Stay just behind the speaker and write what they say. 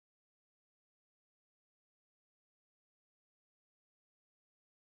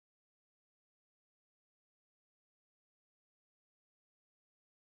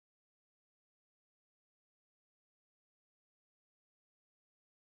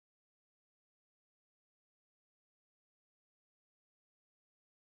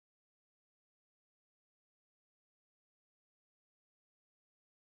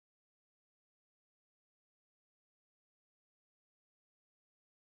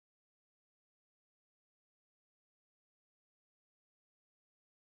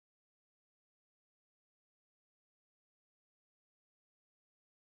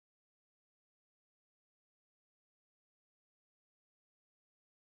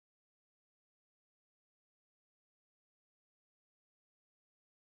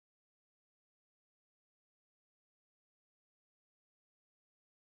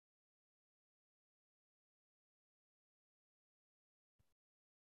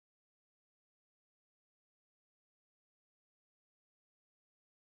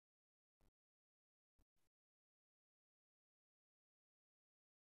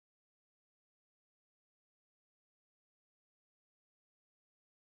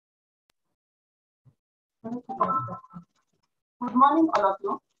Good morning, all of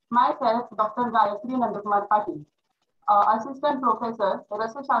you. Myself, Dr. Gayatri Nandakumar Patil, Assistant Professor,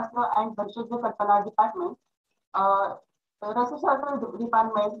 Rasashastra and Kalpana Department. Rasashastra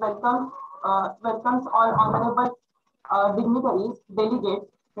Department welcomes all honorable dignitaries, delegates,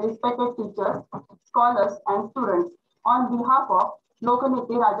 respected teachers, scholars, and students on behalf of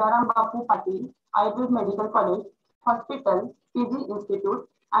Loknete Rajarambapu Patil, Ayurvedic Medical College, Hospital, PG Institute,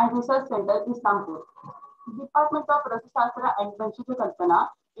 and Research Center, Islampur. Department of Rasashastra and Kalpana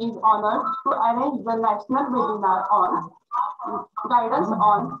is honored to arrange the national webinar on guidance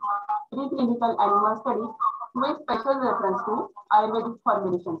on preclinical animal studies with special reference to Ayurvedic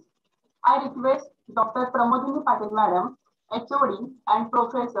formulations. I request Dr. Pramodini Patil Madam, HOD and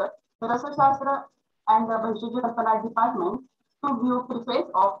Professor, Rasashastra and the Kalpana Department to view preface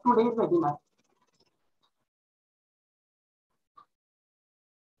of today's webinar.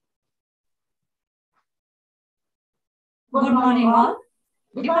 Good morning all.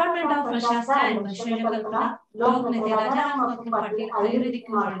 Department of Rasashastra and Kalpana, Loknete Rajarambapu Patil Ayurvedic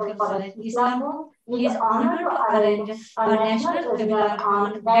Medical College, Islampur is honored to arrange a national webinar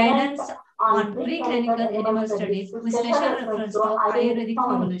on guidance on preclinical animal studies with special reference to Ayurvedic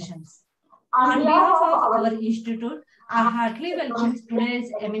formulations. On behalf of our institute, I heartily welcome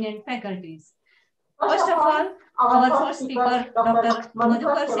today's eminent faculties. First of all, our first speaker, Dr.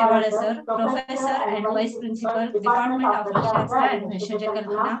 Madhukar Sevade sir, Professor and Vice Principal, Department of Rasashastra and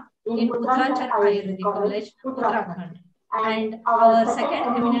Kalpana in Uttaranchal Ayurvedic College, Uttarakhand. And our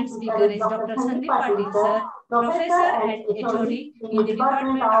second eminent speaker is Dr. Sandeep Patil sir, Professor and HOD in the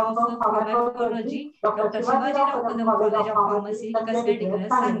Department of Pharmacology, Dr. Shivaji Rao Kadam College of Pharmacy, Kasgadi,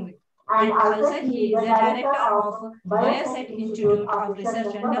 Sangli. And also he is the Director of W.S.R Institute of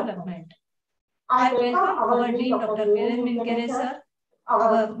Research and Development. I welcome our Dean Dr. Veerendra sir,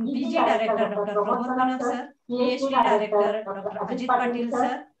 our PG Director Dr. Pramod Kanav sir, PhD Director Dr. Ajit Patil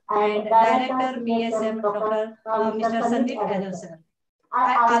sir, and Director PSM Dr. Mr. Sandeep Yadav sir.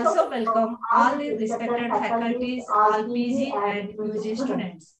 I also welcome all the respected faculties, all PG and UG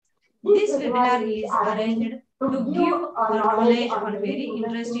students. This webinar is arranged to give knowledge on a very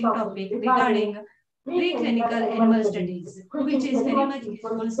interesting topic regarding preclinical animal studies, which is very much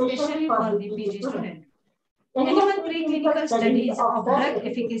useful, especially for the PG student. Animal preclinical studies of drug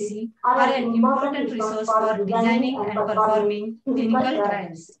efficacy are an important resource for designing and performing clinical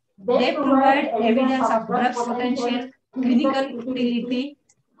trials. They provide evidence of drugs' potential, clinical utility,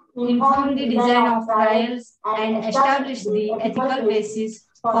 inform the design of trials, and establish the ethical basis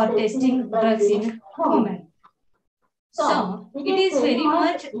for testing drugs in humans. So, it is very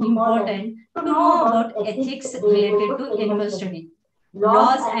much important to know about ethics related to animal study,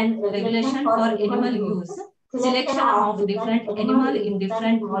 laws and regulation for animal use, selection of different animal in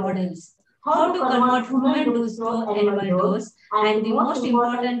different models, how to convert human dose to animal dose, and the most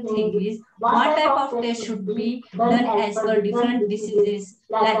important thing is what type of test should be done as per different diseases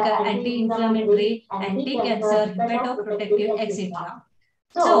like anti-inflammatory, anti-cancer, hepatoprotective, etc.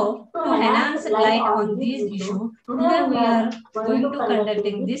 So, to enhance light on these issues, today we are going to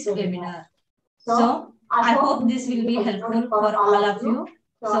conducting this webinar. So, I hope this will be helpful for all of you.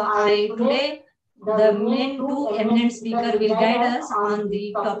 So, today the main two eminent speakers will guide us on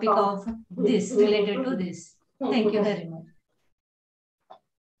the topic of this related to this. Thank you very much.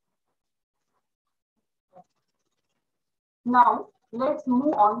 Now, let's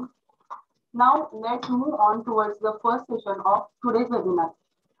move on towards the first session of today's webinar.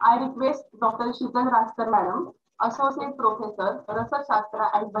 I request Dr. Sheetal Raskar Madam, Associate Professor,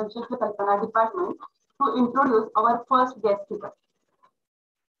 Rasashastra and Kalpana Department, to introduce our first guest speaker.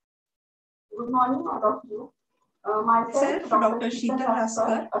 Good morning, all of you. Myself, Dr. Sheetal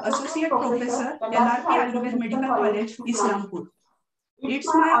Raskar, Associate Professor, L.R.P. Ayurvedic Medical College, Islampur. It's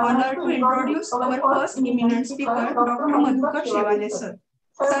my honor to introduce our first eminent speaker, Dr. Madhukar Sevade sir.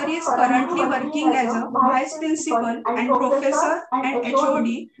 Sir is currently working as a Vice Principal and Professor and HOD,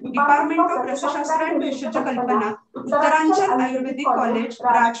 Department of Rasashastra and Kalpana, Uttaranchal Ayurvedic College,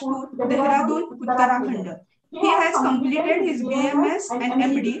 Rajpur, Dehradun, Uttarakhand. He has completed his BMS and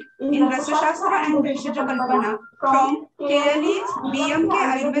MD in Rasashastra and Kalpana from KLE BMK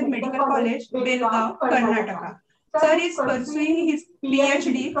Ayurvedic Medical College, Belgaum, Karnataka. Sir is pursuing his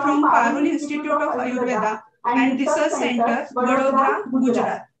PhD from Patil Institute of Ayurveda and Research Center, Vadodara,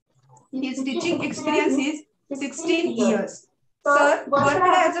 Gujarat. His teaching experience is 16 years. Sir worked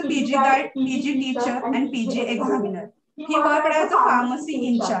as a PG guide, PG teacher, and PG examiner. He worked as a pharmacy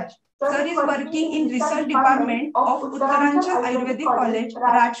in charge. Sir is working in research department of Uttaranchal Ayurvedic College,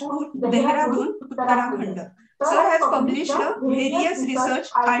 Rajpur, Dehradun, Uttarakhand. Sir has published various research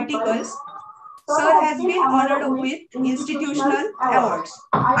articles. Sir has been honored with institutional awards.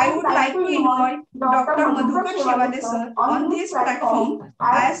 I would like to invite Dr. Madhukar Shivale sir on this platform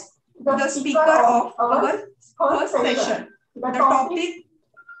as the speaker of our first session. The topic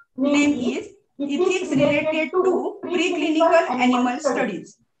name is Ethics related to preclinical animal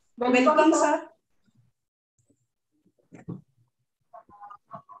studies. Welcome, sir.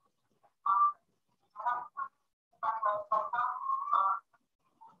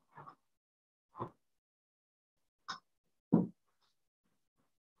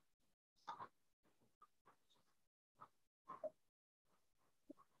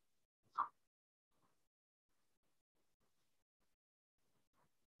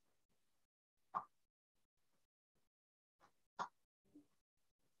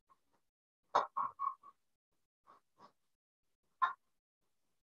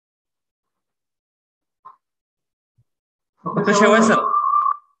 Dr. Shivale sir.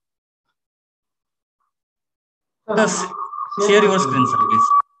 Just share your screen, sir, please.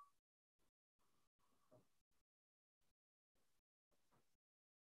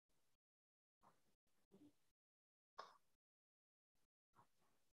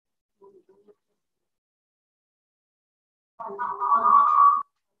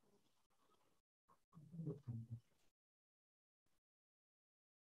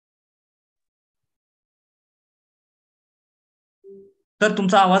 Sir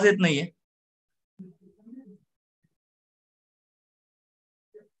तुमचा आवाज येत नाहीये.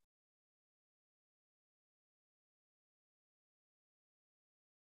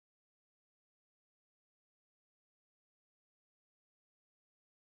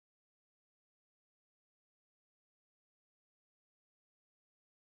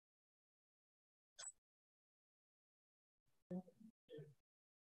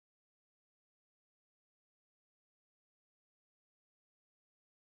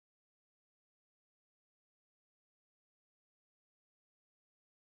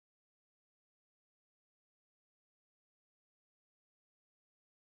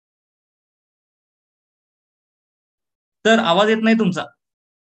 Sir आवाज येत नाही तुमचा.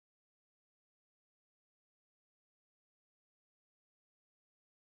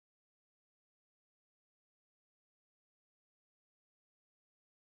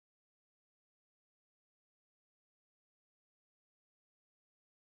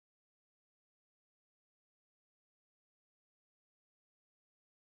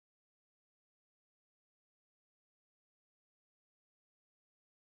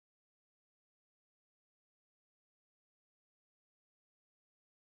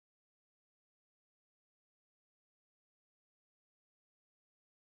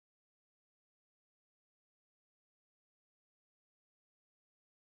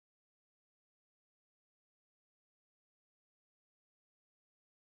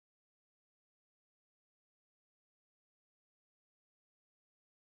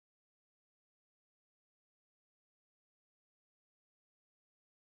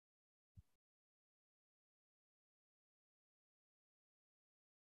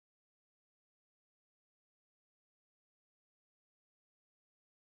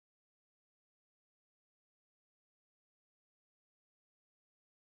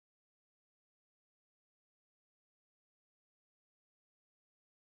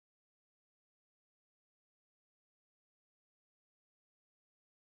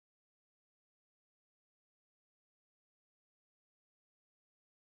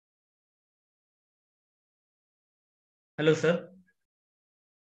 Hello, sir.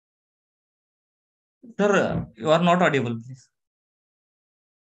 Sir, you are not audible, please.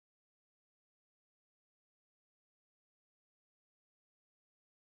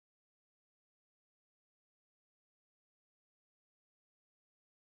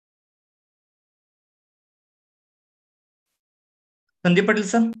 Sandeep Patil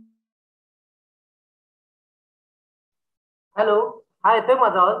sir. Hello, हा येतोय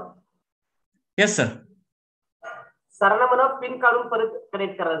माझा आवाज? Yes sir. सरांना मला पिन काढून परत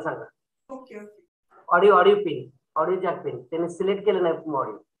कनेक्ट करायला सांगा. Okay okay. Audio pin, audio jack pin त्यांनी सिलेक्ट केलं नाही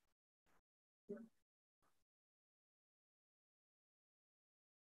ऑडिओ.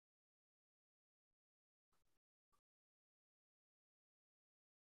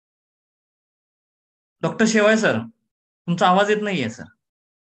 डॉक्टर शिवाय सर तुमचा आवाज येत नाहीये सर.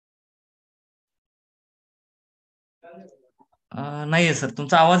 नाहीये सर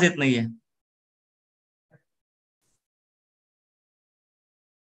तुमचा आवाज येत नाहीये.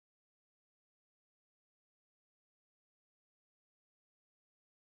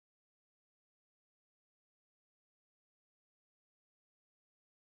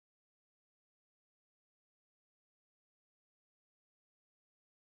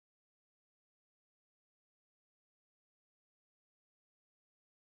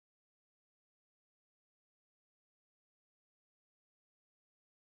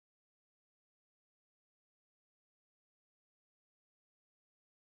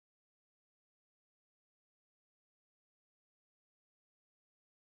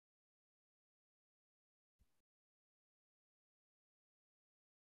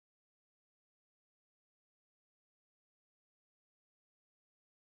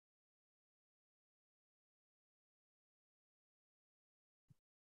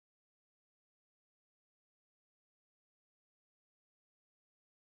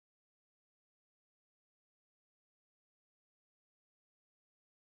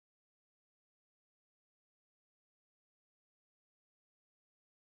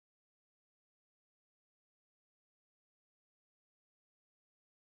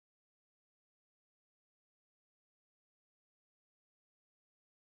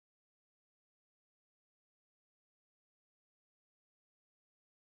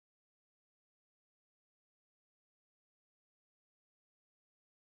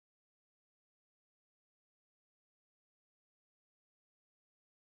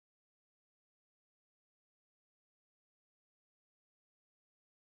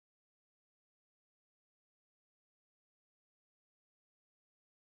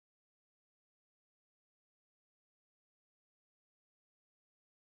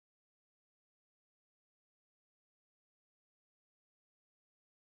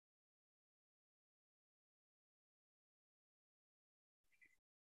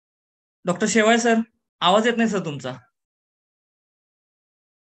 डॉक्टर शेवाळे सर, आवाज येत नाही सर तुमचा.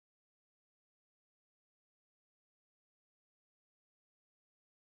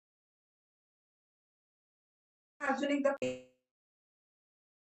 अजून एकदा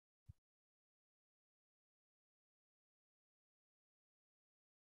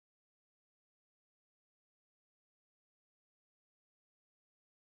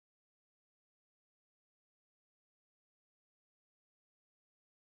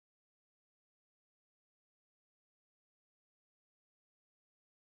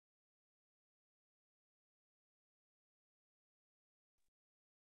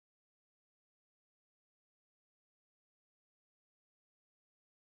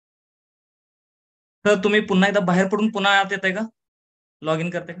सर तुम्ही पुन्हा एकदा बाहेर पडून पुन्हा आत येताय का? लॉग इन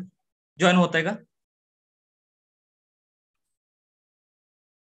करताय का? जॉईन होताय का?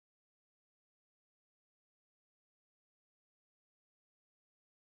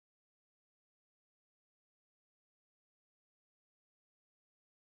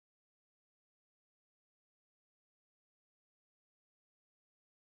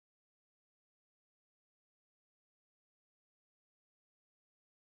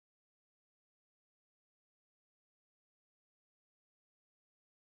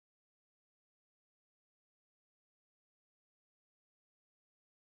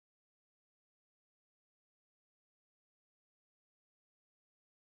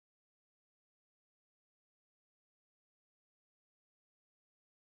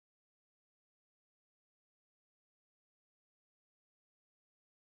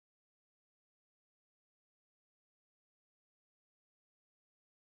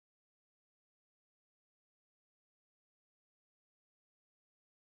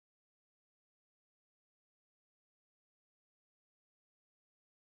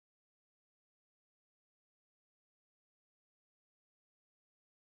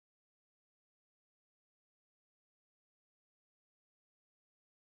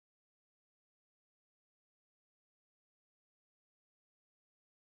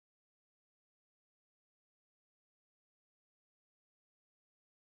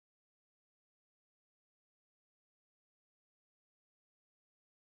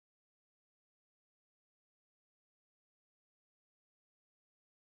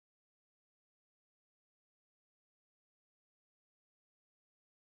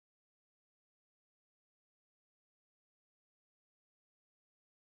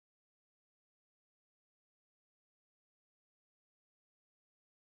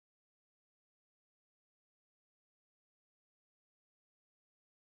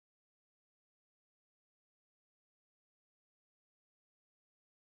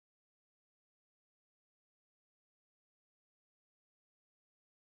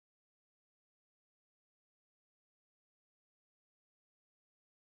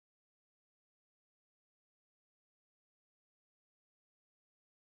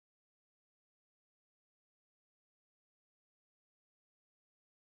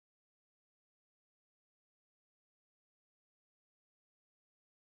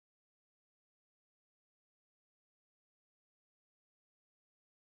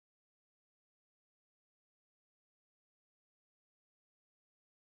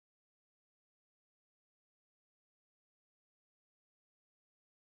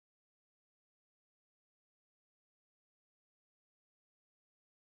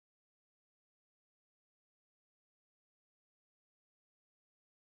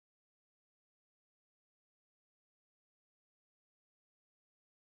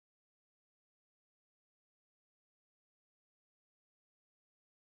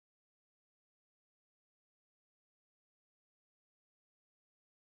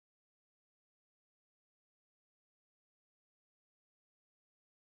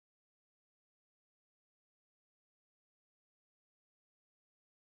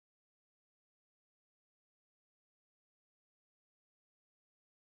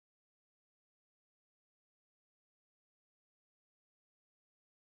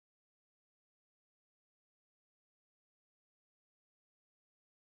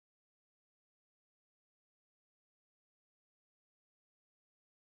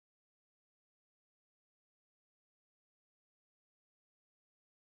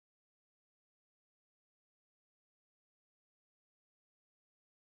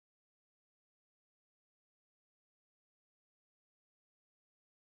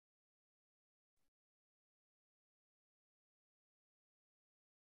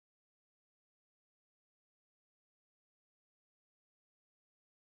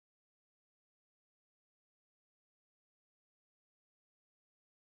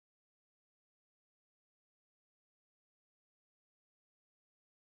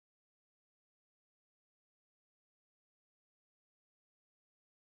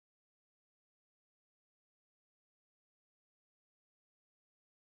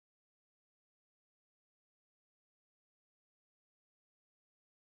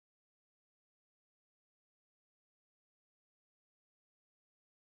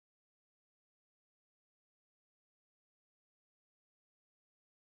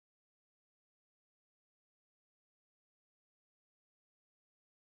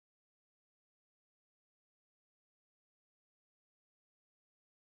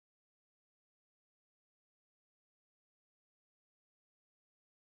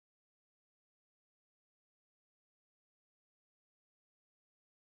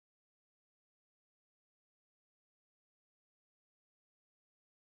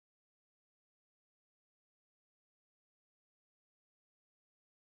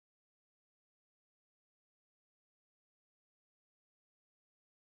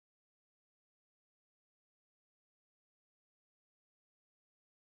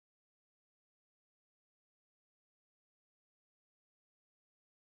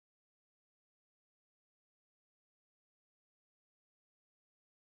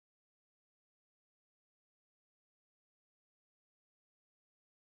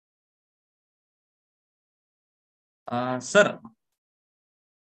 Sir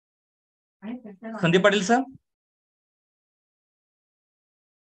Sandeep Patil sir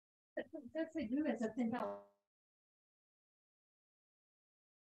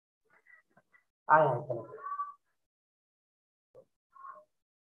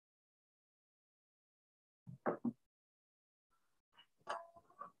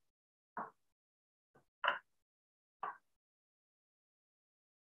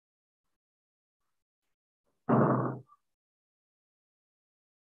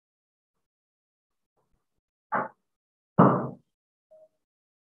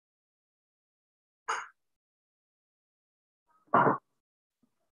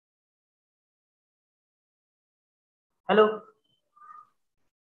hello.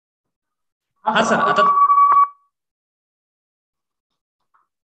 हा सर आता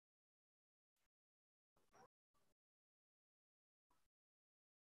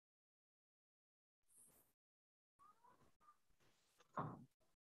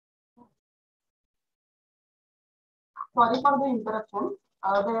Sorry for the interruption.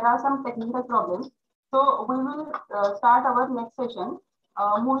 There are some technical problems. So we will start our next session.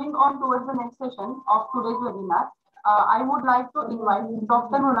 Moving on towards the next session of today's webinar, I would like to invite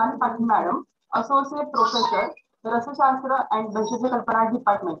Dr. Mrunal Patil Madam, Associate Professor, Rasashastra and Bheshaj Kalpana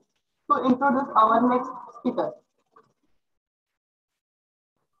Department, to introduce our next speaker.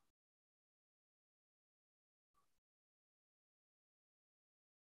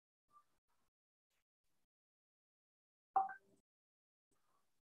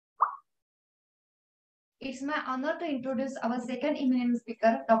 It's my honor to introduce our second eminent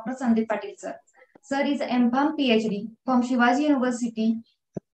speaker, Dr. Sandeep Patil sir. Sir is M.Pharm PhD from Shivaji University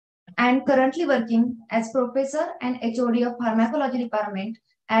and currently working as professor and HOD of Pharmacology Department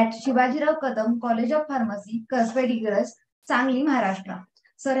at Shivajirao Kadam College of Pharmacy, Kasbe, Sangli, Maharashtra.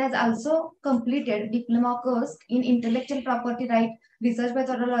 Sir has also completed diploma course in intellectual property right, research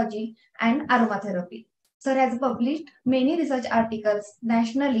methodology, and aromatherapy. Sir has published many research articles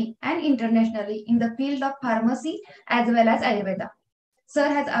nationally and internationally in the field of pharmacy as well as Ayurveda. Sir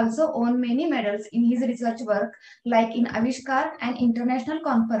has also won many medals in his research work like in Avishkar and International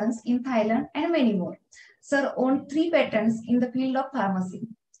Conference in Thailand and many more. Sir owned 3 patents in the field of pharmacy.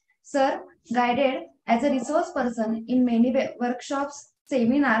 Sir guided as a resource person in many workshops,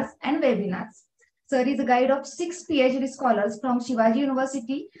 seminars and webinars. Sir is a guide of 6 PhD scholars from Shivaji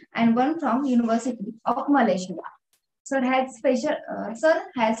University and 1 from University of Malaysia. Sir has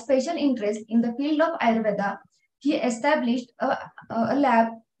special interest in the field of Ayurveda. He established a lab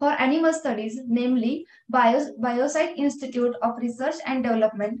for animal studies, namely Biocide Institute of Research and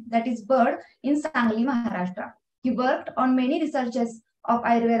Development, that is BIRD, in Sangli, Maharashtra. He worked on many researches of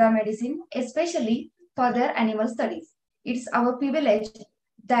Ayurveda medicine, especially for their animal studies. It's our privilege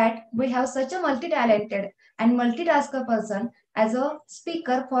that we have such a multi-talented and multitasker person as a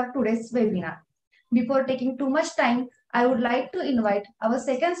speaker for today's webinar. Before taking too much time, I would like to invite our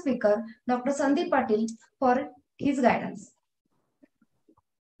second speaker, Dr. Sandeep Patil, for his guidance.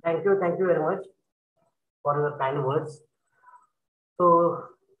 Thank you very much for your kind words. So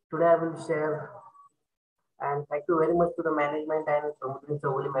today I will share, and thank you very much to the management and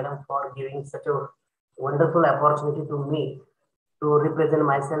Promotini Madam for giving such a wonderful opportunity to me to represent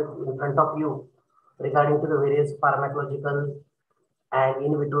myself in front of you regarding to the various pharmacological and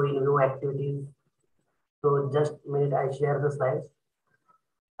in vitro in vivo activities. So just a minute, I share the slides.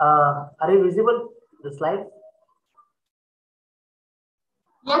 Are you visible, the slides?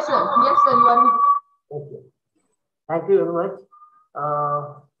 Yes, sir. Yes, sir. You are visible. Okay. Thank you very much.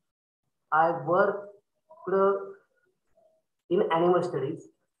 I worked in animal studies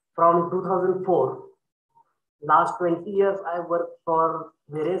from 2004. Last 20 years, I worked for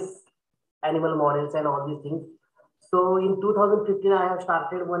various animal models and all these things. So in 2015, I have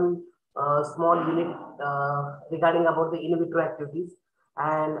started one small unit regarding about the in vitro activities.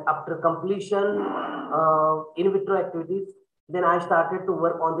 And after completion in vitro activities, then I started to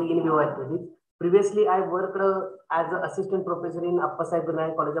work on the in vivo activities. Previously, I worked as an assistant professor in Appasai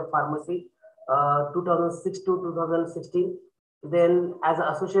Binayak College of Pharmacy, 2006 to 2016. Then as an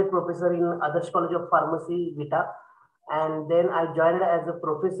associate professor in Adarsh College of Pharmacy, Vita. And then I joined as a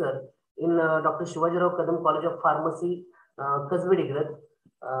professor in Dr. Shivajirao Kadam College of Pharmacy, Kasbe,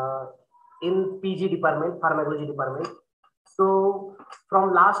 in PG department, pharmacology department. So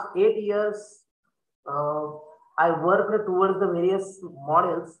from last 8 years, I worked towards the various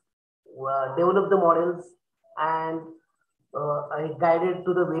models, developed the models, and I guided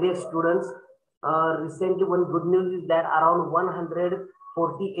to the various students. Recently, one good news is that around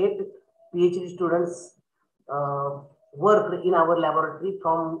 148 PhD students worked in our laboratory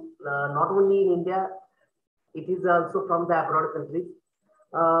from not only in India, It is also from the abroad countries.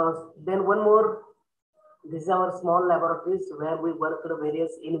 Then one more, this is our small laboratories where we work with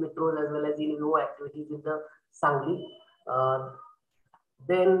various in vitro as well as in vivo activities in the Sangli.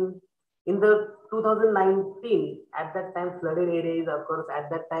 Then in the 2019, at that time, flooded areas, of course, at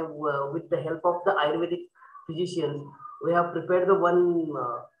that time, with the help of the Ayurvedic physicians, we have prepared the one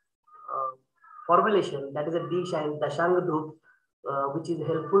formulation, that is a dish and Dashang Dhup, which is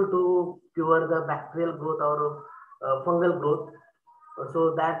helpful to cure the bacterial growth or fungal growth.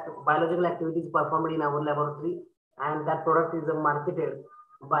 So that biological activity is performed in our laboratory, and that product is marketed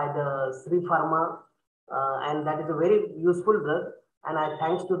by the Sri Pharma, and that is a very useful drug. And I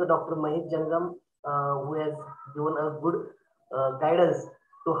thanks to the Dr. Mahesh Jangam, who has given a good guidance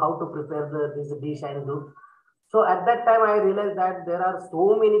to how to prepare this dish and do. So at that time, I realized that there are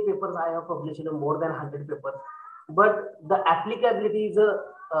so many papers I have published, more than 100 papers, but the applicability is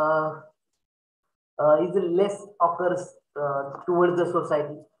less occurs towards the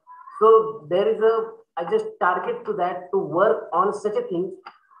society. So there is I just target to that to work on such a thing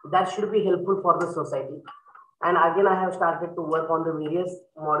that should be helpful for the society. And again, I have started to work on the various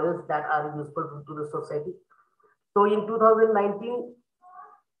models that are useful to the society. So in 2019,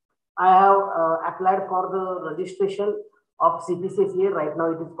 I have applied for the registration of CPCSA. Right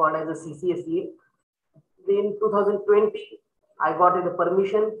now, it is called as a CCSA. In 2020, I got the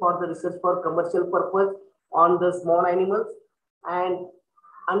permission for the research for commercial purpose on the small animals. And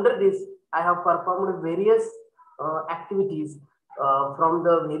under this, I have performed various activities from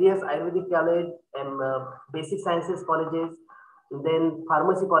the various Ayurvedic college and basic sciences colleges, then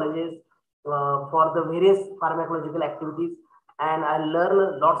pharmacy colleges for the various pharmacological activities. And I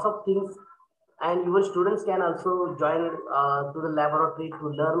learn lots of things, and your students can also join to the laboratory to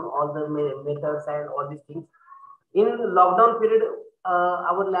learn all the methods and all these things. In lockdown period,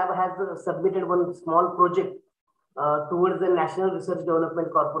 our lab has submitted one small project towards the National Research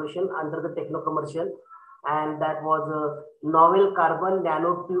Development Corporation under the Techno-Commercial, and that was a novel carbon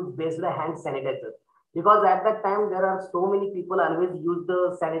nanotube based hand sanitizer. Because at that time, there are so many people always use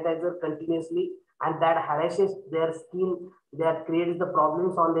the sanitizer continuously, and that harasses their skin, that creates the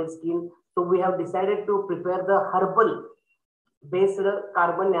problems on their skin. So we have decided to prepare the herbal based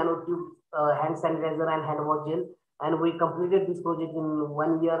carbon nanotube hand sanitizer and hand wash gel. And we completed this project in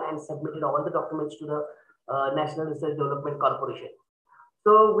 1 year and submitted all the documents to the National Research Development Corporation.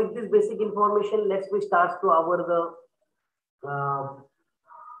 So with this basic information, let's we start to our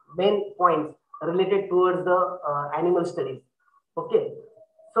main points related towards the animal studies. Okay,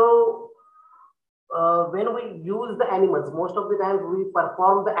 so when we use the animals, most of the times we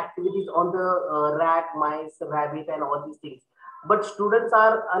perform the activities on the rat, mice, rabbit, and all these things. But students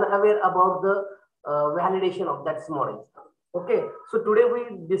are unaware about the validation of that model. Okay, so today we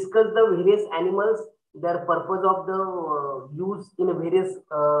discuss the various animals, their purpose of the use in various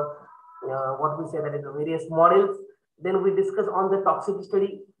what we say, that is various models. Then we discuss on the toxicity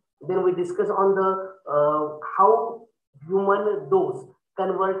study. Then we discuss on the how human dose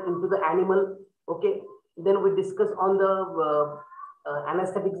convert into the animal. Okay, then we discuss on the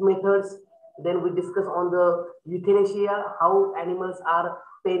anesthetics methods. Then we discuss on the euthanasia, how animals are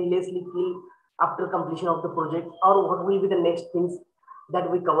painlessly killed after completion of the project, or what will be the next things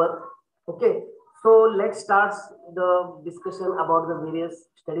that we cover. Okay, so let's start the discussion about the various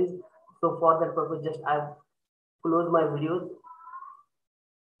studies. So for that purpose, just I close my videos.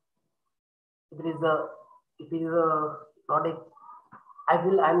 It is not a, I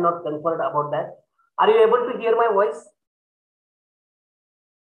feel I'm not confident about that. Are you able to hear my voice?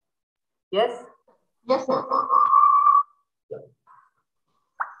 Yes? Yes, sir.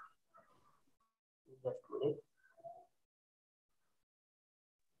 Just a minute.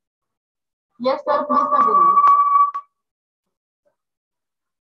 Yes, sir. Please continue.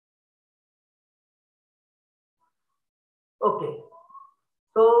 Okay.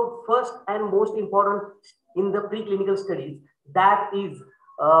 So first and most important in the preclinical studies, that is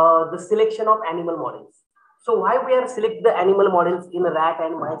the selection of animal models. So why we are select the animal models in rat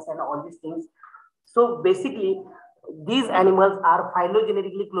and mice and all these things? So basically, these animals are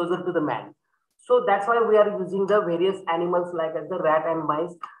phylogenetically closer to the man. So that's why we are using the various animals like as the rat and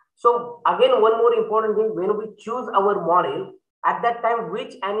mice. So again, one more important thing, when we choose our model, at that time,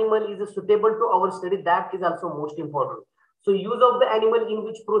 which animal is suitable to our study, that is also most important. So use of the animal in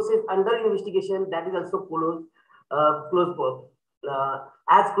which process under investigation, that is also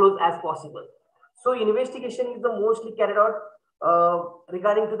as close as possible. So investigation is the mostly carried out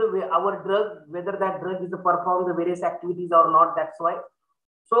regarding to the our drug, whether that drug is to perform the various activities or not. That's why.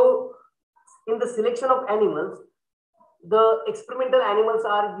 So in the selection of animals, The experimental animals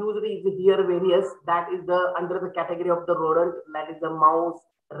are used is here various. That is the under the category of the rodent. That is the mouse,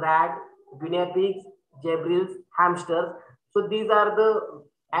 rat, guinea pigs, jabrils, hamsters. So these are the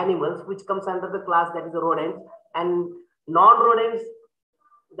animals which comes under the class that is the rodents. And non-rodents,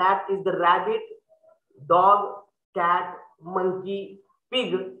 that is the rabbit, dog, cat, monkey,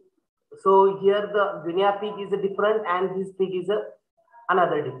 pig. So here the guinea pig is a different and this pig is a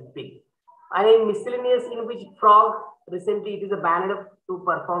another pig. And in miscellaneous, in which frog, recently it is a banned to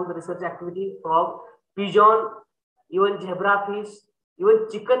perform the research activity. Frog, pigeon, even zebrafish, even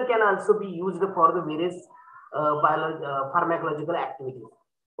chicken can also be used for the various pharmacological activities.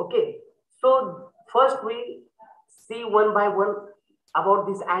 Okay, so first we see one by one about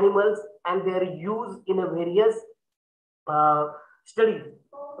these animals and their use in a various studies.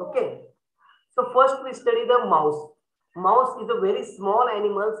 Okay, so first we study the mouse. Mouse is a very small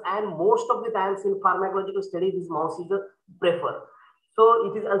animals and most of the times in pharmacological study this mouse is a prefer. So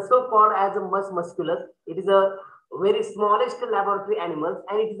it is also called as a mus musculus. It is a very smallest laboratory animals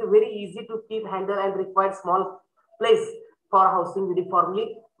and it is a very easy to keep handle and requires small place for housing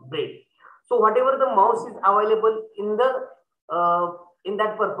uniformly bred. So whatever the mouse is available in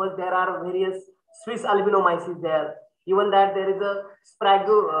that purpose, there are various Swiss albino mice is there. Even that there is a Sprague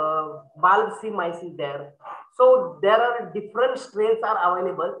bulb C mice is there. So there are different strains are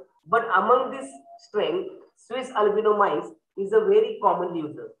available, but among this strain, Swiss albino mice is a very common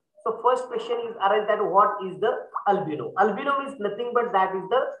user. So first question is arise that what is the albino? Albino means nothing but that is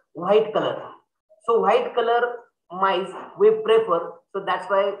the white color. So white color mice we prefer. So that's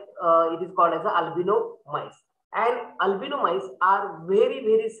why it is called as the albino mice. And albino mice are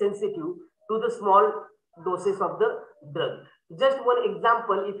very sensitive to the small doses of the drug. Just one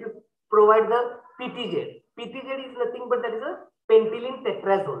example, if you provide the PTZ. PTZ is nothing but that is a pentylene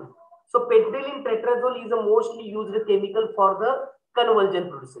tetrazole. So pentylene tetrazole is a mostly used chemical for the convulsion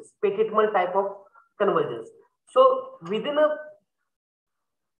process, Petitmal type of convulsions. So within a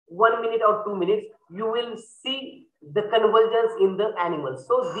 1 minute or 2 minutes, you will see the convulsions in the animals.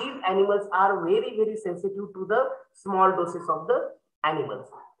 So these animals are very sensitive to the small doses of the animals.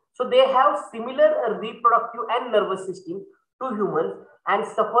 So they have similar reproductive and nervous system to humans and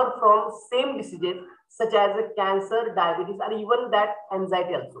suffer from same diseases such as cancer, diabetes, or even that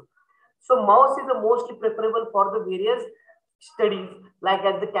anxiety also. So mouse is the mostly preferable for the various studies like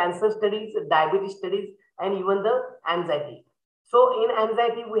as the cancer studies, diabetes studies, and even the anxiety. So in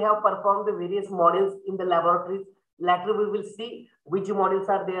anxiety, we have performed the various models in the laboratories. Later we will see which models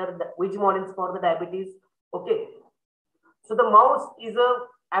are there, which models for the diabetes. Okay. So the mouse is a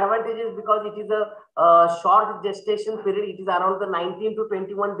advantages because it is a short gestation period. It is around the 19 to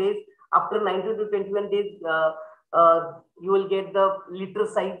 21 days. After 19 to 21 days, you will get the liter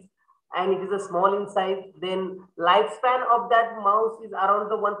size and it is a small in size. Then lifespan of that mouse is around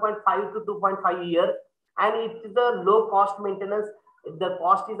the 1.5 to 2.5 years. And it is a low cost maintenance. The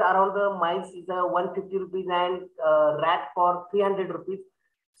cost is around the mice is 150 rupees and rat for 300 rupees.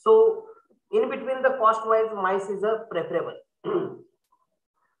 So in between the cost wise, mice is a preferable.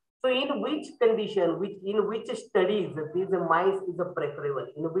 So in which condition, in which studies these mice is a preferable,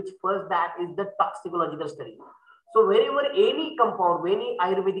 in which first that is the toxicological study. So wherever any compound, any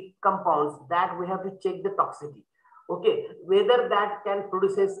Ayurvedic compounds that we have to check the toxicity. Okay, whether that can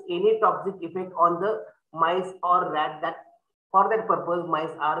produces any toxic effect on the mice or rat, that for that purpose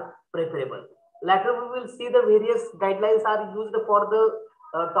mice are preferable. Later we will see the various guidelines are used for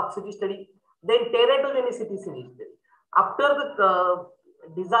the toxicity study. Then teratogenicity study. After the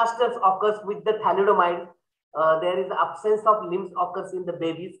disasters occurs with the thalidomide, there is the absence of limbs occurs in the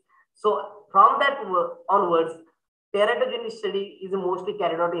babies. So from that onwards, teratogenicity study is mostly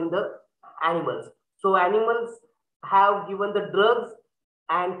carried out in the animals. So animals have given the drugs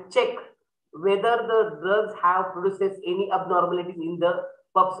and check whether the drugs have produces any abnormalities in the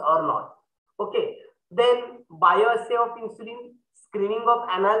pups or not. Okay. Then bioassay of insulin, screening of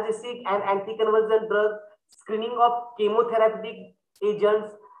analgesic and anticonvulsant drugs, screening of chemotherapeutic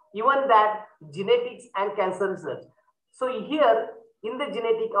agents, even that genetics and cancer research. So here in the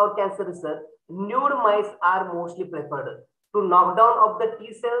genetic or cancer research, nude mice are mostly preferred to knock down of the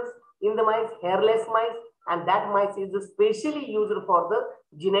T cells in the mice, hairless mice, and that mice is specially used for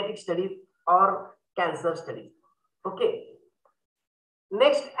the genetic studies or cancer studies. Okay.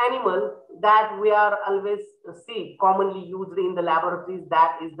 Next animal that we are always see commonly used in the laboratories,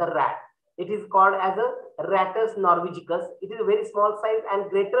 that is the rat. It is called as a Rattus norvegicus. It is a very small size and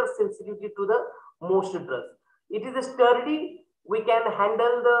greater sensitivity to the most drugs. It is a sturdy. We can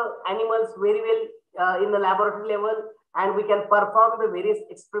handle the animals very well in the laboratory level, and we can perform the various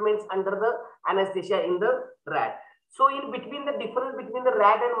experiments under the anesthesia in the rat. So in between, the difference between the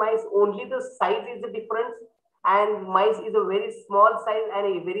rat and mice, only the size is the difference, and mice is a very small size and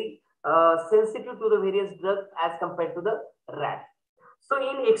a very sensitive to the various drugs as compared to the rat. So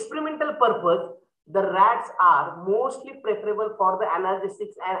in experimental purpose, the rats are mostly preferable for the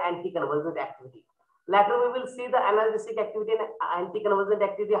analgesics and anticonvulsant activity. Later we will see the analgesic activity and anticonvulsant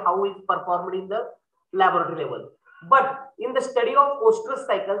activity, how it is performed in the laboratory level. But in the study of oestrus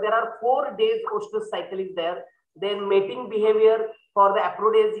cycle, there are 4 days oestrus cycle is there. Then mating behavior for the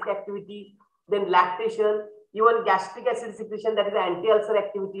aphrodisiac activity, then lactation, even gastric acid secretion, that is anti-ulcer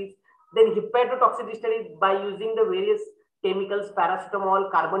activities, then hepatotoxicity study by using the various chemicals, paracetamol,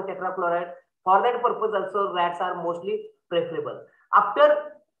 carbon tetrachloride. For that purpose also rats are mostly preferable.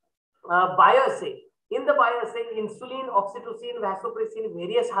 After bioassay, in the bioassay, insulin, oxytocin, vasopressin,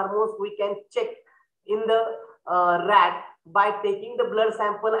 various hormones we can check in the rat by taking the blood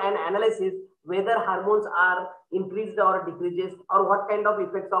sample and analysis whether hormones are increased or decreases, or what kind of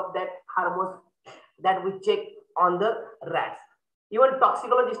effects of that hormones that we check on the rats. Even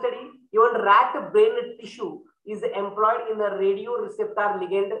toxicology study, even rat brain tissue is employed in the radio receptor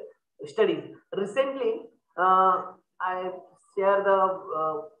ligand studies. Recently, I share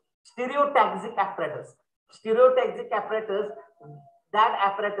the stereotaxic apparatus. Stereotaxic apparatus, that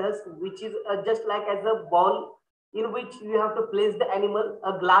apparatus which is just like as a ball in which you have to place the animal,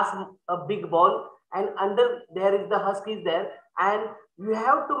 a glass, a big ball, and under there is the husk is there, and you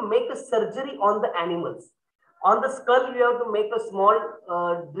have to make a surgery on the animals. On the skull, you have to make a small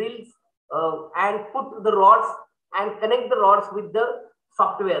drills and put the rods and connect the rods with the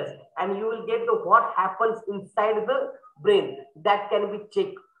softwares, and you will get the what happens inside the brain. That can be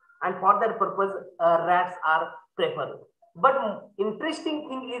checked, and for that purpose rats are preferred. But interesting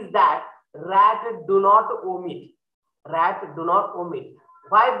thing is that rat do not omit. Rat do not omit.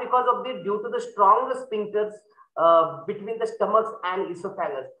 Why? Because of the due to the strong sphincters between the stomachs and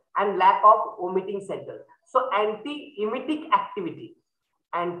esophagus and lack of omitting center. So anti-emetic activity,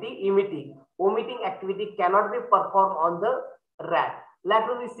 omitting activity cannot be performed on the rat.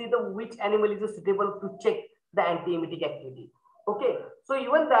 Later we see the which animal is suitable to check the anti-emetic activity. Okay, so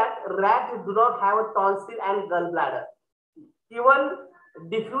even that rat do not have a tonsil and gallbladder, even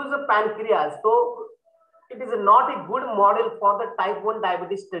diffuse pancreas. So it is not a good model for the type 1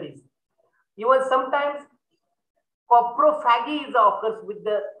 diabetes studies. Even sometimes coprophagy is occurs with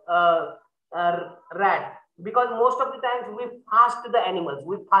the rat, because most of the times we fast the animals.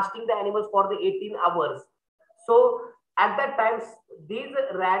 We fasting the animals for the 18 hours. So at that time, these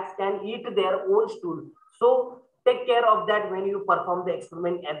rats can eat their own stool. So take care of that when you perform the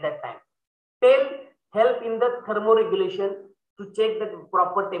experiment at that time. Tail help in the thermoregulation to check the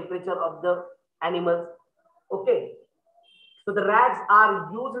proper temperature of the animals. Okay. So the rats are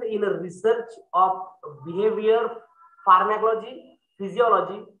used in a research of behavior, pharmacology,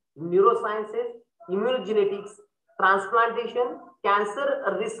 physiology, neurosciences, immunogenetics, transplantation, cancer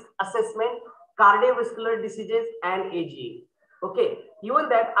risk assessment, cardiovascular diseases, and aging. Okay, even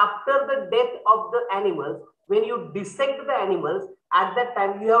that after the death of the animals, when you dissect the animals, at that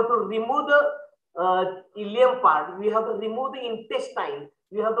time you have to remove the ileum part, you have to remove the intestine,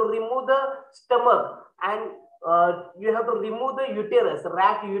 you have to remove the stomach, and you have to remove the uterus,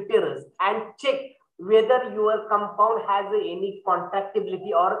 rat uterus, and check whether your compound has any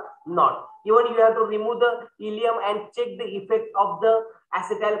contractibility or not. Even you have to remove the ileum and check the effect of the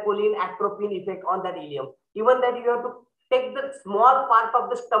acetylcholine atropine effect on that ileum. Even that you have to take the small part of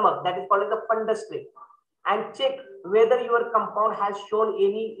the stomach, that is called as the fundus strip, and check whether your compound has shown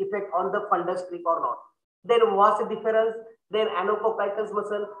any effect on the fundus strip or not. Then vas deferens, then anacoccipus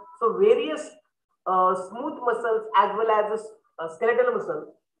muscle. So various smooth muscles as well as skeletal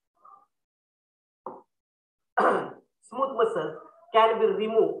muscle, smooth muscles can be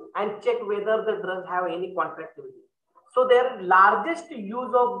removed and check whether the drugs have any contractility. So their largest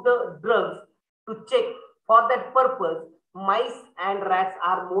use of the drugs to check for that purpose, mice and rats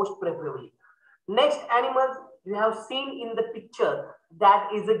are most preferably. Next animals you have seen in the picture, that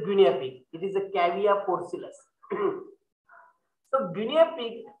is a guinea pig. It is a Cavia porcellus. So guinea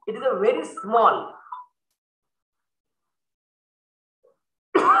pig, it is a very small,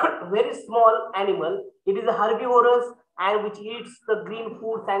 very small animal. It is a herbivorous and which eats the green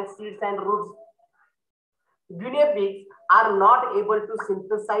foods and seeds and roots. Guinea pigs are not able to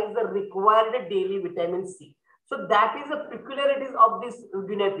synthesize the required daily vitamin C. So that is the peculiarities of this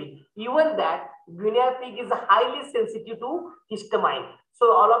guinea pig. Even that guinea pig is highly sensitive to histamine.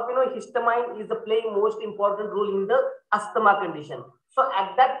 So all of you know histamine is playing most important role in the asthma condition. So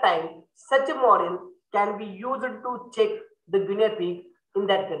at that time, such a model can be used to check the guinea pig in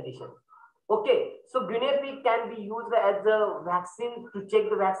that condition. Okay, so guinea pig can be used as a vaccine to check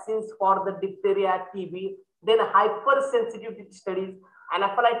the vaccines for the diphtheria, TB, then hypersensitivity studies,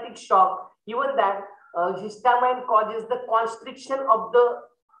 anaphylactic shock, even that histamine causes the constriction of the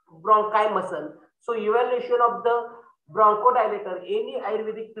bronchi muscle. So evaluation of the bronchodilator, any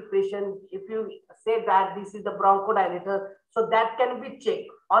Ayurvedic preparation, if you say that this is the bronchodilator, so that can be checked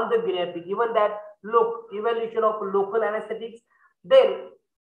on the guinea pig. Even that look, evaluation of local anesthetics, then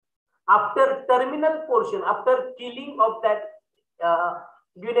after terminal portion, after killing of that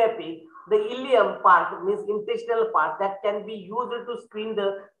guinea pig, the ileum part means intestinal part that can be used to screen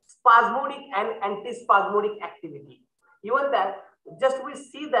the spasmodic and antispasmodic activity. Even that, just we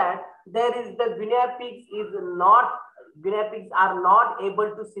see that there is the guinea pigs are not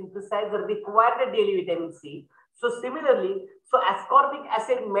able to synthesize the required daily vitamin C. So similarly, so ascorbic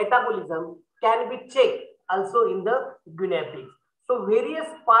acid metabolism can be checked also in the guinea pigs. So various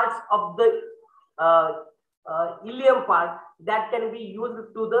parts of the ileum part that can be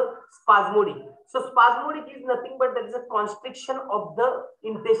used to the spasmodic. So spasmodic is nothing but that is a constriction of the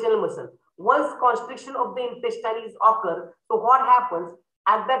intestinal muscle. Once constriction of the intestine is occur, so what happens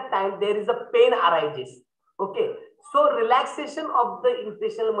at that time there is a pain arises. Okay, so relaxation of the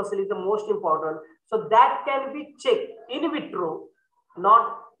intestinal muscle is the most important. So that can be checked in vitro,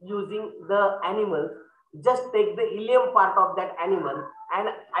 not using the animals. Just take the ileum part of that animal, and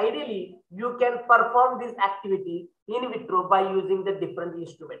ideally you can perform this activity in vitro by using the different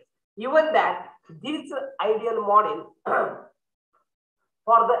instruments. Even that, this ideal model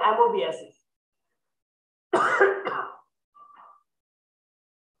for the amoebiasis.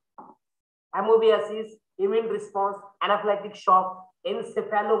 Amoebiasis, immune response, anaphylactic shock,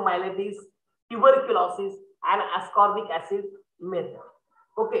 encephalomyelitis, tuberculosis, and ascorbic acid method.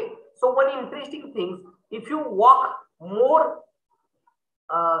 Okay, so one interesting thing, if you walk more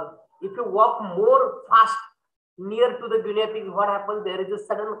fast near to the guinea pig, what happens? There is a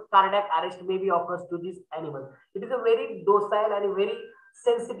sudden cardiac arrest maybe occurs to this animal. It is a very docile and a very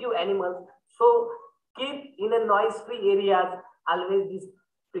sensitive animal. So keep in a noise-free areas. Always these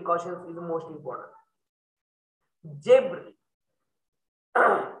precautions is most important. Jabri.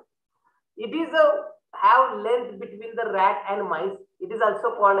 It is a have length between the rat and mice. It is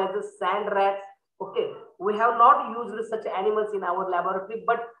also called as a sand rats. Okay, we have not used such animals in our laboratory,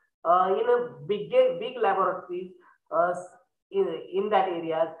 but in a big laboratories in that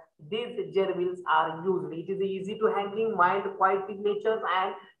area, these gerbills are used. It is easy to handling, mild, quiet in nature,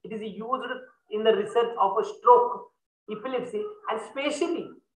 and it is used in the research of a stroke, epilepsy, and especially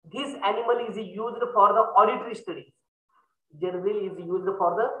this animal is used for the auditory studies. Gerbil is used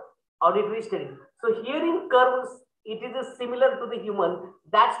for the auditory studies. So hearing curves, it is similar to the human.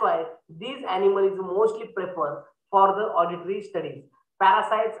 That's why this animal is mostly preferred for the auditory studies.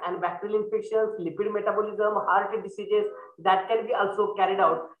 Parasites and bacterial infections, lipid metabolism, heart diseases that can be also carried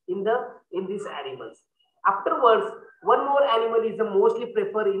out in these animals. Afterwards, one more animal is mostly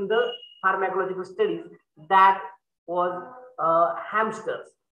preferred in the pharmacological studies. That was hamsters.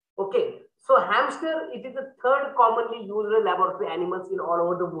 Okay, so hamster, it is the third commonly used laboratory animals in all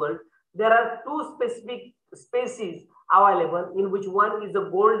over the world. There are two specific species available, in which one is a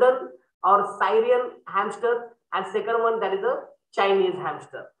golden or Syrian hamster, and second one that is a Chinese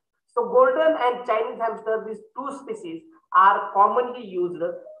hamster. So golden and Chinese hamster, these two species are commonly used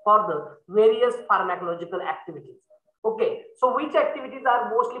for the various pharmacological activities. Okay, so which activities are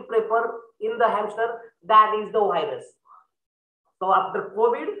mostly preferred in the hamster? That is the virus. So after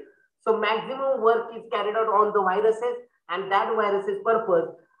COVID, so maximum work is carried out on the viruses, and that viruses purpose,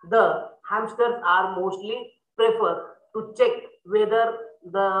 the hamsters are mostly preferred to check whether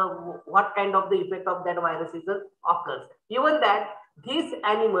what kind of the effect of that virus is occurs. Even that, this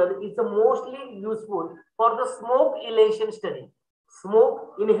animal is mostly useful for the smoke inhalation study.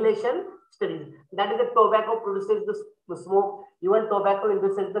 Smoke inhalation studies. That is, the tobacco produces the smoke. Even tobacco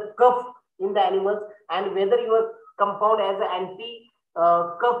induces the cough in the animals, and whether your compound has an anti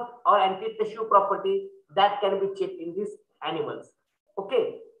cough or anti tissue property, that can be checked in these animals.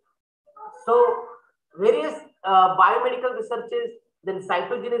 Okay, so various biomedical researches, then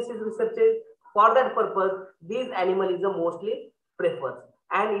cytogenesis researches. For that purpose, these animal is mostly preferred,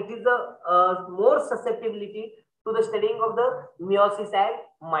 and it is a more susceptibility to the studying of the meiosis and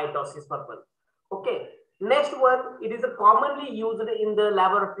mitosis purpose. Okay, next one, it is a commonly used in the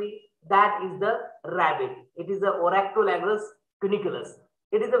laboratory. That is the rabbit. It is the Oractolagus cuniculus.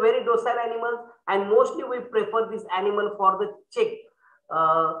 It is a very docile animal, and mostly we prefer this animal for the check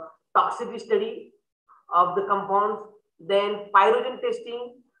toxicity study of the compounds, then pyrogen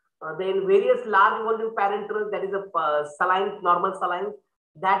testing, then various large volume parenterals, that is a saline, normal saline,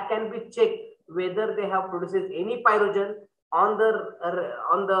 that can be checked whether they have produces any pyrogen on the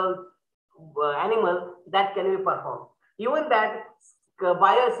animal, that can be performed. Even that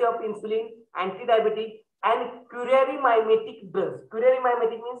bioassay of insulin, anti-diabetic, and curary-mimetic drugs.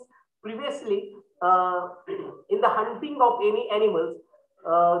 Curary-mimetic means previously in the hunting of any animals,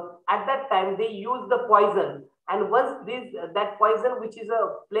 at that time they use the poison, and once that poison which is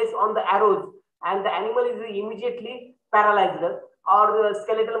placed on the arrows, and the animal is immediately paralyzed or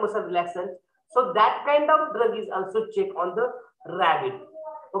skeletal muscle relaxant. So that kind of drug is also checked on the rabbit.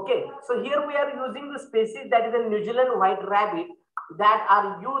 Okay, so here we are using the species that is a New Zealand white rabbit that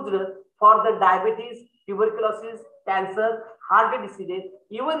are used for the diabetes, tuberculosis, cancer, heart diseases.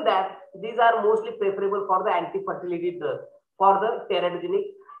 Even that, these are mostly preferable for the anti-fertility drug, for the teratogenic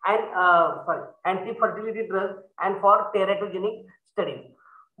and anti-fertility drug and for teratogenic studies.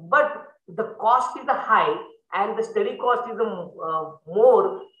 But the cost is high and the study cost is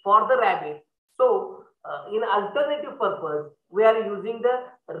more for the rabbit. So in alternative purpose, we are using the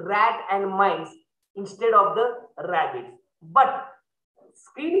rat and mice instead of the rabbits. But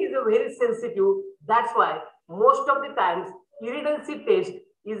skin is a very sensitive. That's why most of the times iridency test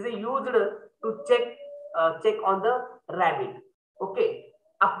is used to check on the rabbit. Okay.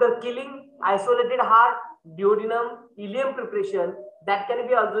 After killing, isolated heart, duodenum, ileum preparation, that can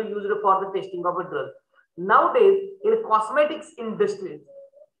be also used for the testing of a drug. Nowadays, in cosmetics industries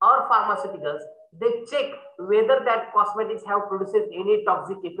or pharmaceuticals, they check whether that cosmetics have produces any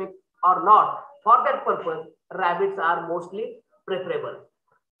toxic effect or not. For that purpose, rabbits are mostly preferable.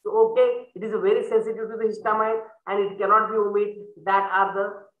 So, okay, it is very sensitive to the histamine and it cannot be omitted. That are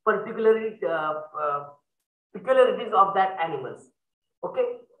the peculiarities of that animals.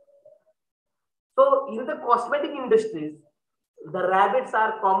 Okay. So, in the cosmetic industries, the rabbits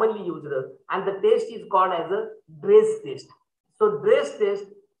are commonly used and the test is called as a Dress test. So, Dress test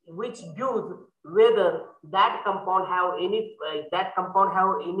which gives whether that compound have any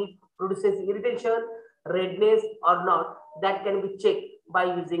produces irritation, redness or not, that can be checked by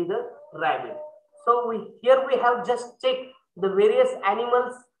using the rabbit. So here we have just checked the various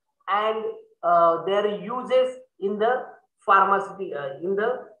animals and their uses in the pharmacy in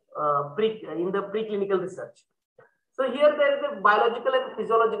the preclinical research. So here there is a biological and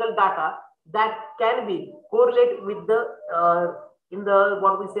physiological data that can be correlated with the in the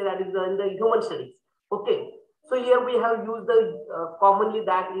what we say that is in the human studies. Okay, so here we have used the commonly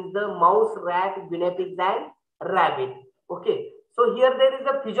that is the mouse, rat, guinea pigs, and rabbit. Okay, so here there is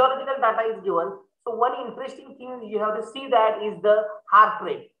a physiological data is given. So one interesting thing you have to see that is the heart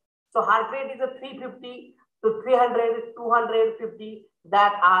rate. So heart rate is a 350 to 300, 250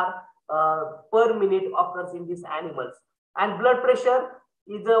 that are per minute occurs in these animals. And blood pressure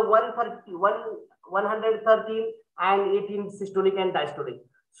is a 113 and 18 systolic and diastolic.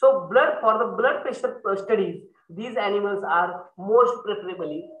 So for the blood pressure studies, these animals are most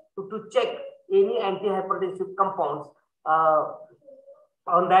preferably to check any antihypertensive compounds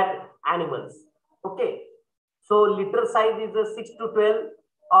on that animals. Okay. So liter size is a 6 to 12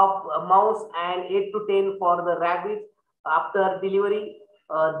 of mouse and 8 to 10 for the rabbit. After delivery,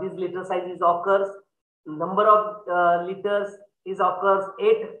 this liter size is occurs. Number of liters is occurs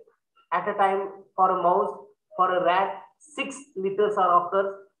 8 at a time for a mouse. For a rat, 6 liters are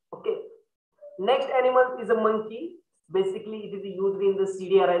occurs. Okay. Next animal is a monkey. Basically, it is used in the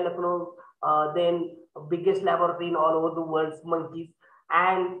CDRI Lucknow, then biggest laboratory in all over the world, monkeys,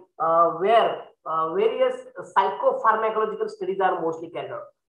 and where various psychopharmacological studies are mostly carried out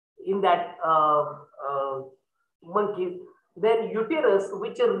in that monkeys. Then uterus,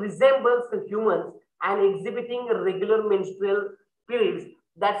 which resembles humans and exhibiting regular menstrual periods.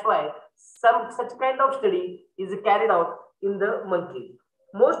 That's why such kind of study is carried out in the monkeys.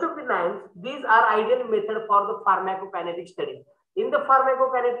 Most of the times, these are ideal method for the pharmacokinetic study. In the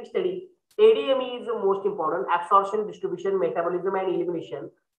pharmacokinetic study, ADME is the most important: absorption, distribution, metabolism, and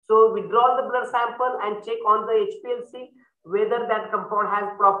elimination. So we draw the blood sample and check on the HPLC whether that compound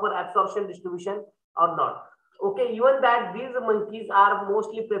has proper absorption, distribution or not. Okay, even that these monkeys are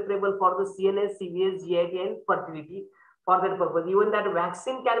mostly preferable for the CNS, CVS, GIT, and fertility for that purpose. Even that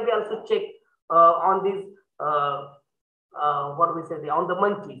vaccine can be also checked on these what we say on the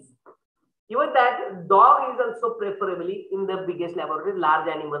monkeys. Even that dog is also preferably in the biggest laboratory, large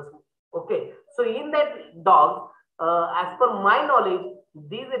animals. Okay, so in that dog, as per my knowledge,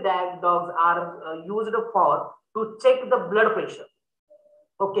 these dogs are used for to check the blood pressure.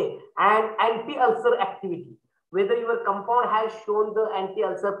 Okay, and anti-ulcer activity. Whether your compound has shown the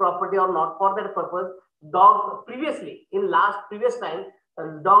anti-ulcer property or not, for that purpose, dogs previously in previous time,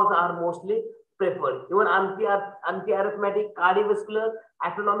 dogs are mostly preferred. Even anti-arrhythmic, cardiovascular,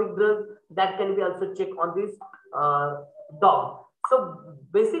 autonomic drugs that can be also checked on this dog. So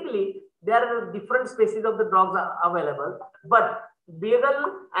basically, there are different species of the dogs are available, but Beagle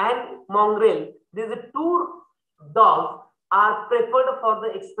and Mongrel, these two dogs are preferred for the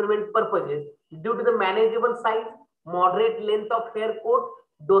experiment purposes due to the manageable size, moderate length of hair coat,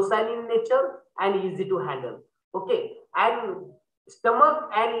 docile in nature, and easy to handle. Okay, and stomach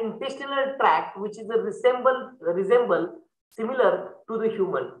and intestinal tract, which is a resemble similar to the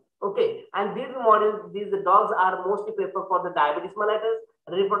human. Okay, and these models, these dogs are mostly preferred for the diabetes mellitus,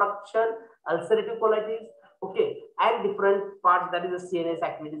 reproduction, ulcerative colitis, okay, and different parts, that is the CNS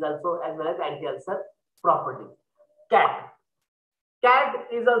activities also, as well as anti-ulcer properties. Cat. Cat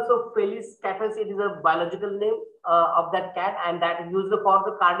is also Felis catus. It is a biological name of that cat, and that is used for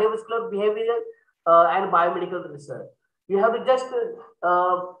the cardiovascular, behavioral, and biomedical research. You have to just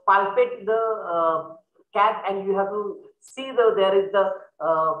palpate the cat, and you have to see there is the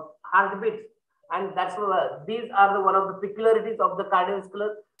heartbeat, and that's these are the one of the peculiarities of the cardiovascular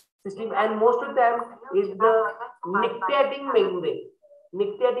system. And most of them is the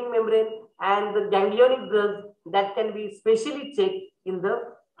nictitating membrane and the ganglionic drugs that can be specially checked in the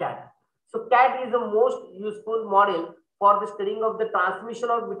cat. So cat is the most useful model for the studying of the transmission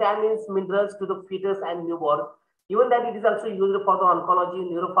of vitamins, minerals to the fetus and newborn. Even that it is also used for the oncology,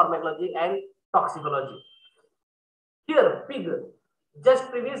 neuropharmacology, and toxicology. Here, pig. Just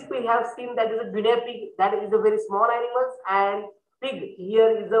previously we have seen that is a guinea pig, that is a very small animals, and pig here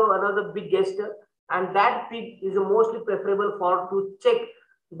is one of the biggest, and that pig is mostly preferable for to check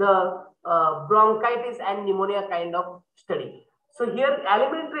the bronchitis and pneumonia kind of study. So here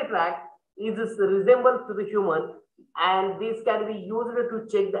alimentary tract is resembles to the human, and this can be used to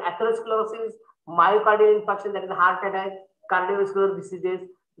check the atherosclerosis, myocardial infarction, that is heart attack, cardiovascular diseases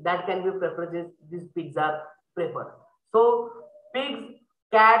that can be preferred. These pigs are preferred. So pigs,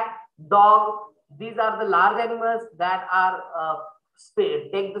 cat, dog, these are the large animals that are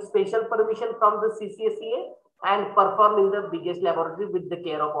take the special permission from the CCSCA and perform in the biggest laboratory with the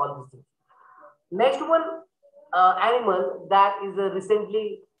care of all these things. Next one animal that is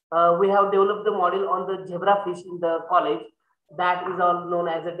recently we have developed the model on the zebrafish in the college, that is all known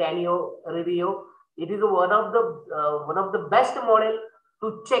as a Danio Revio. It is one of the best model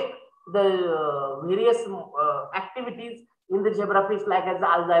to check the various activities in the zebrafish, like as the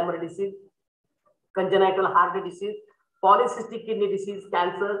Alzheimer's disease, congenital heart disease, polycystic kidney disease,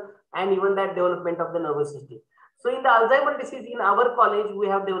 cancer, and even that development of the nervous system. So in the Alzheimer's disease, in our college, we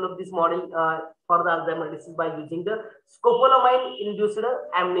have developed this model for the Alzheimer's disease by using the scopolamine-induced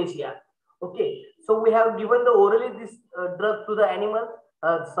amnesia. Okay, so we have given the orally this drug to the animal,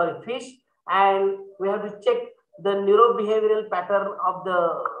 fish, and we have to check the neurobehavioral pattern of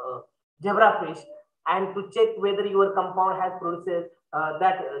the zebrafish, and to check whether your compound has produced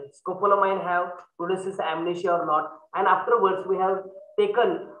that scopolamine have produces amnesia or not. And afterwards, we have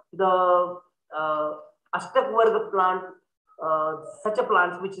taken the Ashtakvarga plant, such a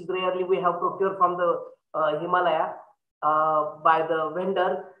plant which is rarely we have procured from the Himalaya by the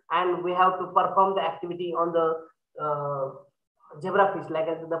vendor, and we have to perform the activity on the zebrafish, like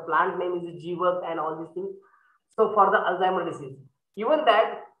as the plant name is Jeevak and all these things. So for the Alzheimer's disease, even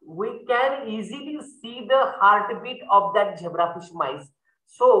that we can easily see the heartbeat of that zebrafish mice.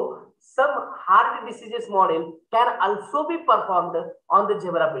 So some heart diseases model can also be performed on the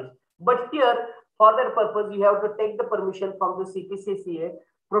zebrafish. But here, for that purpose, you have to take the permission from the CPCCA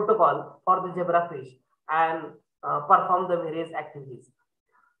protocol for the zebrafish and perform the various activities.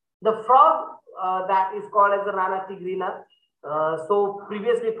 The frog that is called as the Rana tigrina. So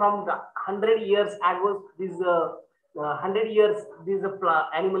previously, from 100 years ago, this 100 years, this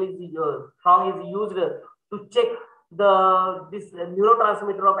animal is frog is used to check this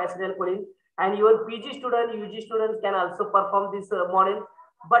neurotransmitter of acetylcholine, and your PG student, UG students can also perform this model.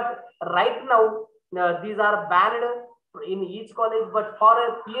 But right now, these are banned in each college. But for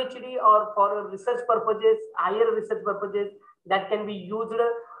a PhD or for a research purposes, higher research purposes, that can be used,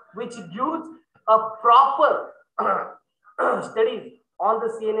 which gives a proper studies on the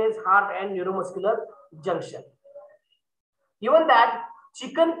CNS, heart, and neuromuscular junction. Even that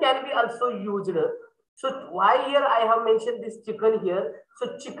chicken can be also used. So why here I have mentioned this chicken here?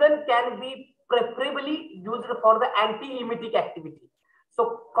 So chicken can be preferably used for the anti-emetic activity.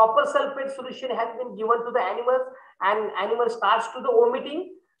 So copper sulfate solution has been given to the animals, and animal starts to the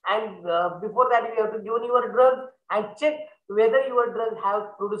vomiting, and before that you have to give your drug and check whether your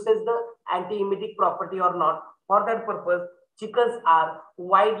drug produces the anti-emetic property or not. For that purpose, chickens are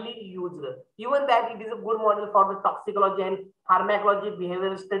widely used. Even that it is a good model for the toxicology and pharmacology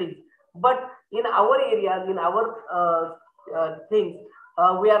behavioral studies, But in our areas, in our things,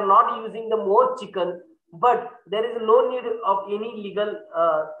 we are not using the more chicken, but there is no need of any legal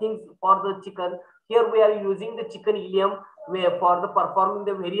things for the chicken. Here we are using the chicken ileum where for the performing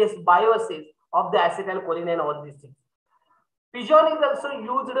the various bioassays of the acetylcholine and all these things. Pigeon is also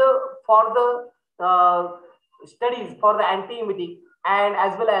used for the studies for the anti-emetic and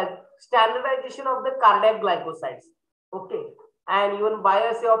as well as standardization of the cardiac glycosides. Okay, and even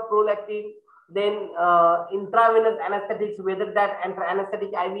bioassay of prolactin, then intravenous anesthetics, whether that anesthetic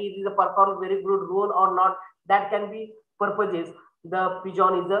IV is a performed very good role or not, that can be purposes. The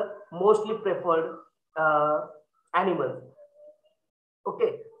pigeon is the mostly preferred animal.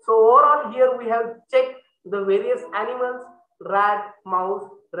 Okay, so overall here we have checked the various animals: rat, mouse,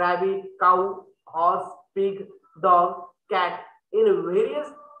 rabbit, cow, horse, pig, dog, cat, in various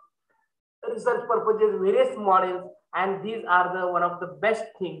research purposes, various models, and these are the one of the best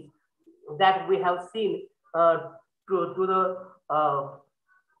things that we have seen to the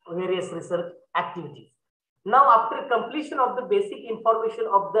various research activities. Now, after completion of the basic information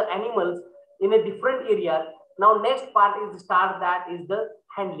of the animals in a different area, now next part is start, that is the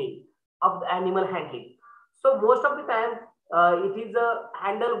handling of the animal handling. So most of the time it is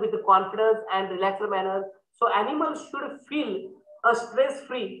handled with the confidence and relaxed manner. So animals should feel a stress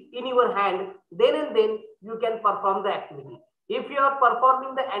free in your hand, then and then you can perform the activity. If you are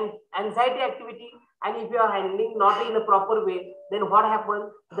performing the anxiety activity and if you are handling not in a proper way, then what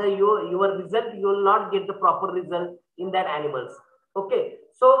happens? Your result, you will not get the proper result in that animals. Okay,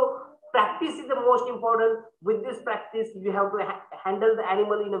 so practice is the most important. With this practice, you have to handle the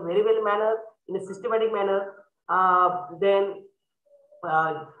animal in a very well manner, in a systematic manner. Then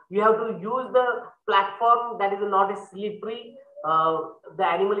you have to use the platform that is not a slippery. The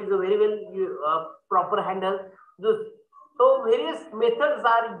animal is a very well proper handle. So various methods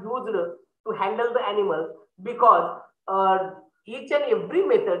are used to handle the animal, because each and every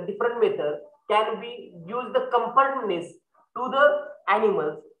method, different method, can be used the comfortness to the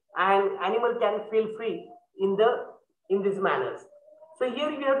animals, and animal can feel free in these manners. So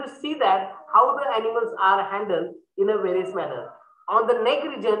here you have to see that how the animals are handled in a various manner. On the neck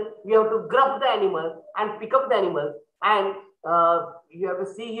region, you have to grab the animal and pick up the animal, and you have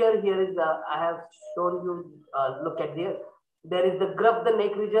to see here. Here is I have shown you. Look at there. There is the grab the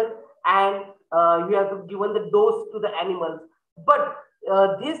neck region, and you have to given the dose to the animals. But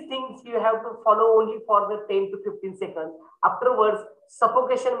these things you have to follow only for the 10 to 15 seconds. Afterwards,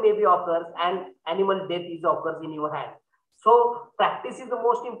 suffocation may be occurs and animal death is occurs in your hand. So practice is the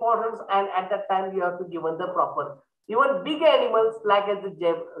most important, and at that time you have to given the proper. Even big animals like as the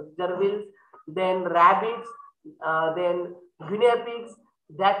gervils, then rabbits, then guinea pigs,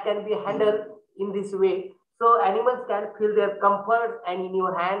 that can be handled in this way. So animals can feel their comfort and in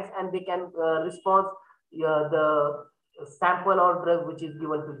your hands, and they can respond the sample or drug which is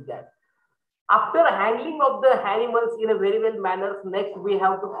given to that. After handling of the animals in a very well manner, next we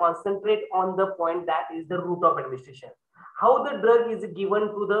have to concentrate on the point, that is the route of administration. How the drug is given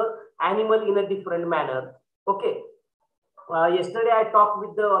to the animal in a different manner. Okay. Yesterday I talked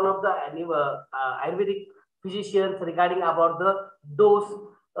with one of the Ayurvedic physicians regarding about the dose.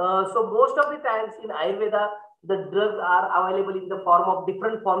 So most of the times in Ayurveda, the drugs are available in the form of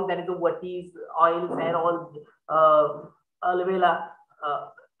different forms, that is the vatis, oils, and all aloe vera,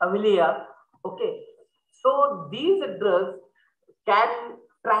 avilia. Okay, so these drugs can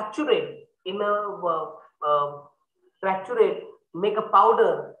triturate in a triturate, make a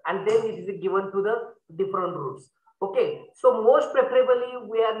powder, and then it is given to the different routes. Okay, so most preferably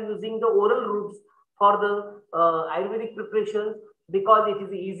we are using the oral routes for the Ayurvedic preparations, because it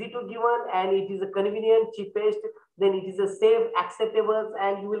is easy to given and it is a convenient, cheapest, then it is a safe, acceptable,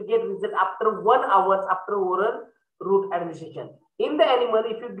 and you will get result after 1 hour after oral route administration. In the animal,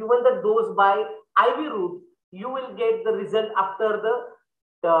 if you given the dose by IV route, you will get the result after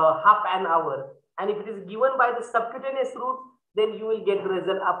the half an hour. And if it is given by the subcutaneous route, then you will get the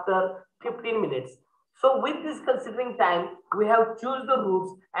result after 15 minutes. So with this considering time, we have choose the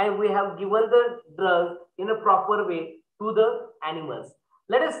routes and we have given the drug in a proper way to the animals.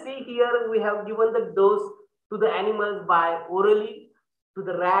 Let us see here, we have given the dose to the animals by orally to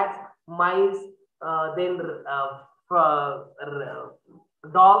the rats, mice, then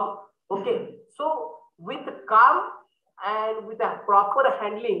dog. Okay, so with calm and with a proper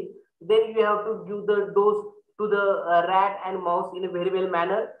handling, then you have to give the dose to the rat and mouse in a very well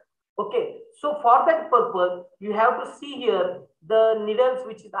manner. Okay, so for that purpose, you have to see here the needles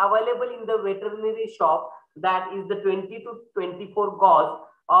which is available in the veterinary shop, that is the 20 to 24 gauge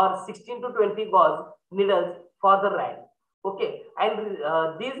or 16 to 20 gauge needles for the rat. Okay, and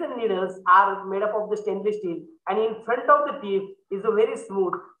these needles are made up of the stainless steel, and in front of the tip is a very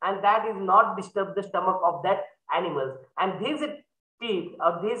smooth, and that is not disturb the stomach of that animals. And this tip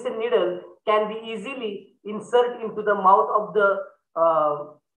or this needle can be easily insert into the mouth of the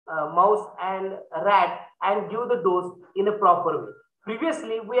mouse and rat and give the dose in a proper way.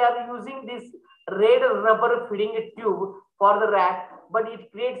 Previously, we are using this red rubber feeding a tube for the rat, but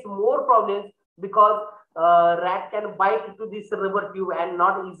it creates more problems because rat can bite to this rubber tube and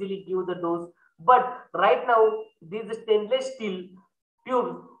not easily give the dose. But right now, these stainless steel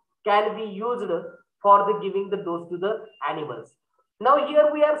tubes can be used for the giving the dose to the animals. Now here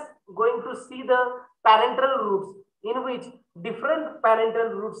we are going to see the parenteral routes in which different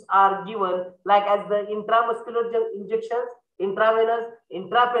parenteral routes are given, like as the intramuscular injections, intravenous,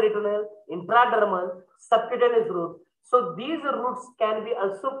 intraperitoneal, intradermal, subcutaneous route. So these routes can be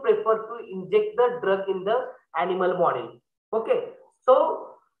also preferred to inject the drug in the animal model. Okay, so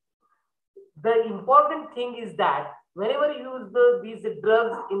the important thing is that whenever you use these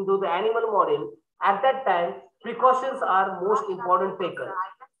drugs into the animal model, at that time precautions are most important taken.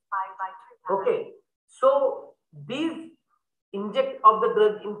 Okay, so these inject of the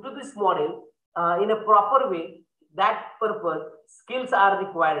drug into this model in a proper way. That purpose skills are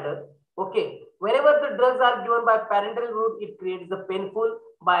required. Okay, whenever the drugs are given by parenteral route, it creates the painful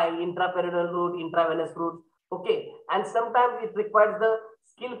by intraperitoneal route, intravenous route. Okay, and sometimes it requires the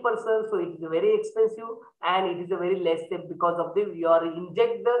skilled person, so it is very expensive and it is a very less step because of the you are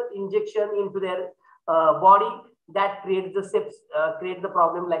inject the injection into their body that creates the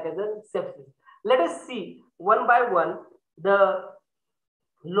problem like as a sepsis. Let us see one by one the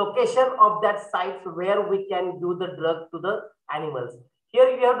location of that sites where we can do the drug to the animals. Here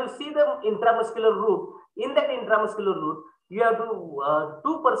you have to see the intramuscular route. In that intramuscular route, you have to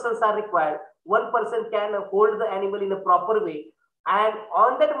two persons are required. One person can hold the animal in a proper way, and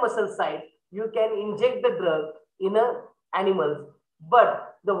on that muscle side, you can inject the drug in a animals.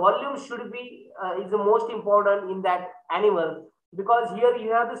 But the volume should be is the most important in that animal, because here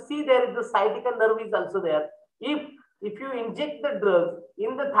you have to see there is the sciatica nerve is also there. If you inject the drug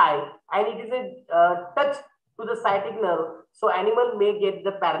in the thigh and it is a touch to the sciatic nerve, so animal may get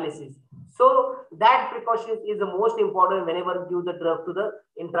the paralysis. So that precaution is the most important whenever you give the drug to the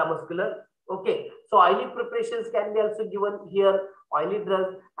intramuscular. Okay, so oily preparations can be also given here, oily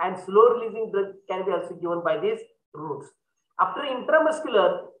drugs, and slow releasing drugs can be also given by these routes. After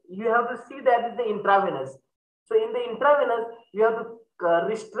intramuscular, you have to see that is the intravenous. So in the intravenous, you have to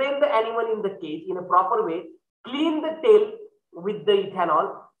restrain the animal in the cage in a proper way, clean the tail with the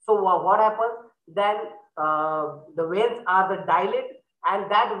ethanol. So what happens? Then the veins are the dilate, and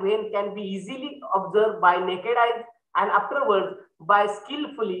that vein can be easily observed by naked eyes. And afterwards, by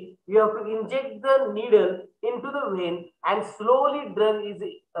skillfully, you have to inject the needle into the vein, and slowly drug is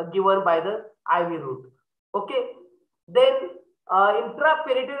given by the IV route. Okay. Then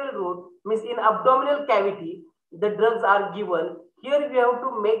intraperitoneal route means in abdominal cavity, the drugs are given. Here we have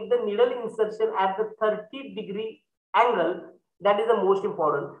to make the needle insertion at the 30-degree angle. That is the most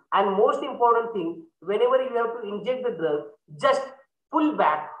important. And most important thing, whenever you have to inject the drug, just pull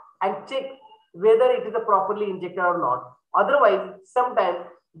back and check whether it is properly injected or not. Otherwise, sometimes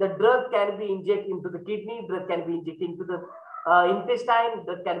the drug can be injected into the kidney, drug can be injected into the intestine,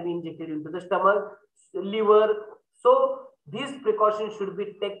 drug can be injected into the stomach, liver. So these precautions should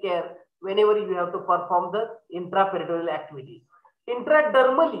be take care whenever you have to perform the intraperitoneal activity.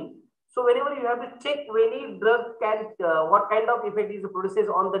 Intradermally, so whenever you have to check any drug can what kind of effect is produces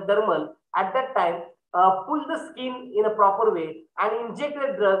on the dermal, at that time pull the skin in a proper way and inject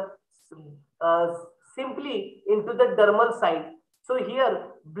the drug simply into the dermal side. So here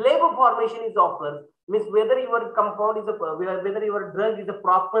bleb formation is occurs, means whether your compound is whether your drug is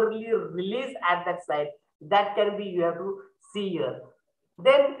properly released at that site, that can be you have to see here.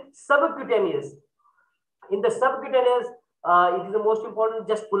 Then subcutaneous. In the subcutaneous, it is the most important.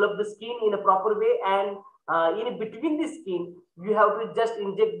 Just pull up the skin in a proper way, and in between the skin, you have to just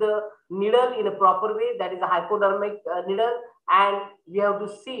inject the needle in a proper way. That is a hypodermic needle, and you have to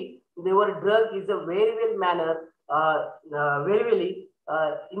see your drug is a very well manner, very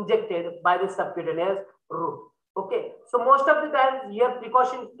well injected by the subcutaneous route. Okay, so most of the time here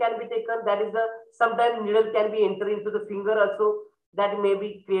precautions can be taken. That is the sometimes needle can be enter into the finger also. That may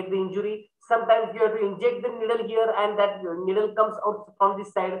be create the injury. Sometimes you have to inject the needle here, and that needle comes out from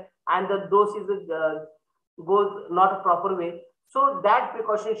this side, and the dose is goes not a proper way. So that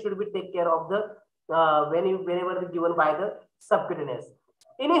precaution should be take care of the whenever given by the subcutaneous.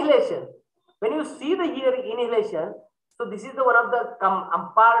 Inhalation. When you see the here inhalation, So this is the one of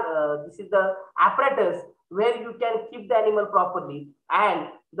the this is the apparatus where you can keep the animal properly, and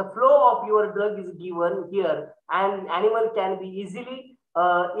the flow of your drug is given here, and animal can be easily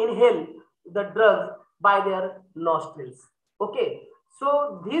inhale the drugs by their nostrils. Okay,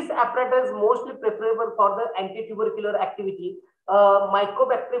 so this apparatus mostly preferable for the anti-tubercular activity.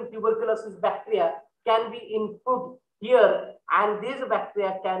 Mycobacterium tuberculosis bacteria can be input here, and this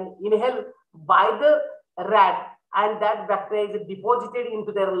bacteria can inhale by the rat, and that bacteria is deposited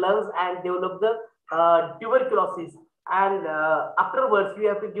into their lungs and develop the tuberculosis. And afterwards, you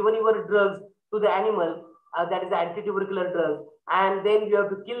have to give your drugs to the animal, that is the anti-tubercular drug, and then you have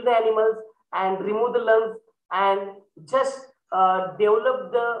to kill the animals and remove the lungs and just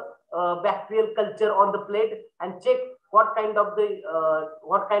develop the bacterial culture on the plate and check what kind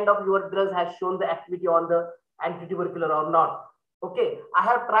of your drug has shown the activity on the anti-tubercular or not. Okay, I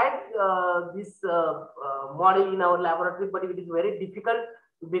have tried this model in our laboratory, but it is very difficult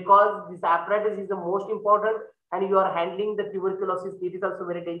because this apparatus is the most important, and you are handling the tuberculosis. It is also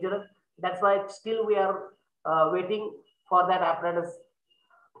very dangerous. That's why still we are waiting for that apparatus.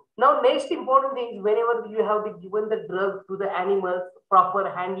 Now, next important thing is whenever you have given the drug to the animals, proper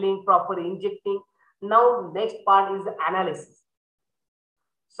handling, proper injecting. Now, next part is the analysis.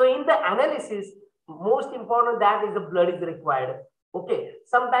 So in the analysis, most important that is the blood is required. Okay,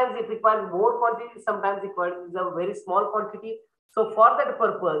 sometimes it requires more quantity, sometimes it requires a very small quantity. So for that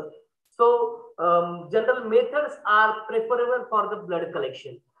purpose, general methods are preferable for the blood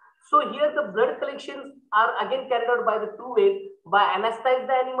collection. So here the blood collections are again carried out by the two ways: by anesthetize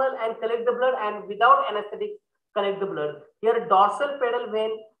the animal and collect the blood, and without anesthetic collect the blood. Here dorsal pedal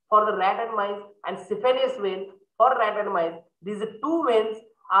vein for the rat and mice and cephaleus vein for rat and mice. These two veins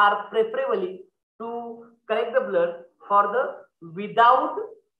are preferably to collect the blood for the without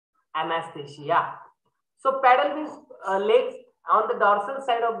anesthesia. So pedal means legs. On the dorsal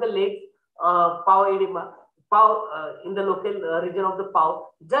side of the legs, pow edema, in the local region of the pow,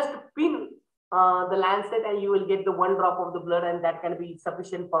 just pin the lancet and you will get the 1 drop of the blood, and that can be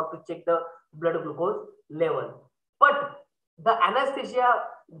sufficient for to check the blood glucose level. But the anesthesia,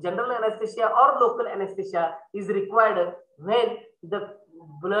 general anesthesia or local anesthesia is required when the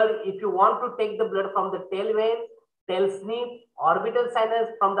blood, if you want to take the blood from the tail vein, tail snip, orbital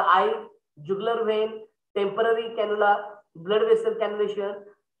sinus, from the eye, jugular vein, temporary cannula, blood vessel cannulation,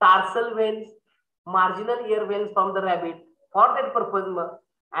 tarsal veins, marginal ear veins from the rabbit. For that purpose,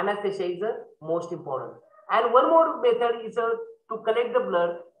 anesthesia is the most important. And one more method is to collect the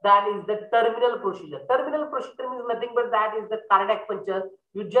blood, that is the terminal procedure. Terminal procedure means nothing but that is the cardiac puncture.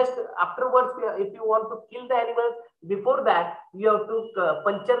 You just afterwards, if you want to kill the animals, before that you have to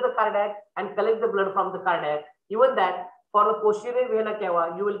puncture the cardiac and collect the blood from the cardiac. Even that, for the posterior vena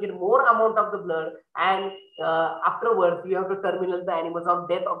cava, you will get more amount of the blood, and afterwards you have to terminal the animals, or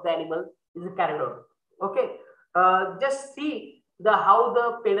death of the animal is carried out. Okay, just see how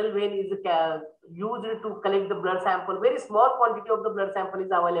the pedal vein is used to collect the blood sample. Very small quantity of the blood sample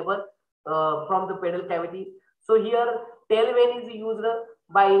is available from the pedal cavity. So here tail vein is used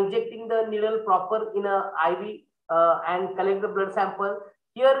by injecting the needle proper in a IV and collect the blood sample.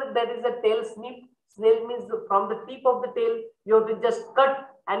 Here that is a tail snip. Snip means from the tip of the tail, you have to just cut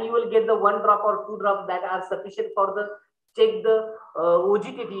and you will get the 1 drop or 2 drops that are sufficient for the check the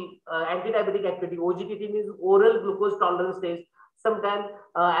OGTT, anti-diabetic activity. OGTT means oral glucose tolerance test. Sometimes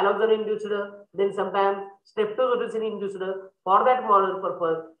alloxan induced, then sometimes streptozotocin induced. For that model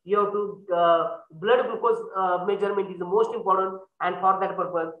purpose, you have to blood glucose measurement is the most important, and for that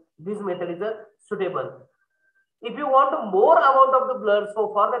purpose, this method is suitable. If you want more amount of the blood,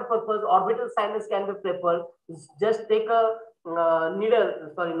 so for that purpose, orbital sinus can be preferred. Just take a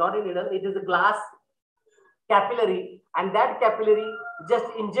needle, sorry, not a needle, it is a glass capillary, and that capillary just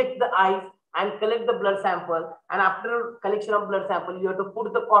inject the eyes and collect the blood sample. And after collection of blood sample, you have to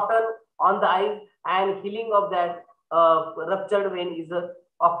put the cotton on the eyes, and healing of that ruptured vein is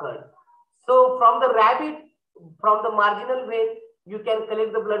occurred. So from the rabbit, from the marginal vein, you can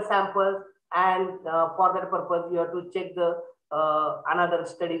collect the blood samples, and for that purpose, you have to check the another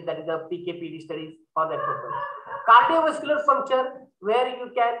studies, that is the PKPD studies for that purpose. Cardiovascular puncture, where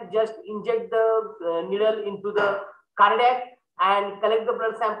you can just inject the needle into the cardiac and collect the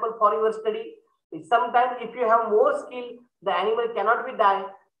blood sample for your study. Sometimes if you have more skill, the animal cannot be die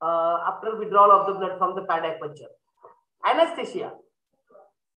after withdrawal of the blood from the cardiac puncture. Anesthesia.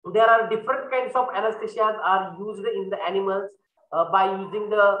 There are different kinds of anesthesias are used in the animals by using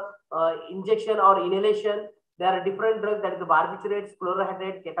the injection or inhalation. There are different drugs, that is the barbiturates,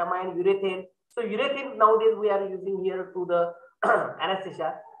 chlorohydrate, ketamine, urethane. So urethane nowadays we are using here to the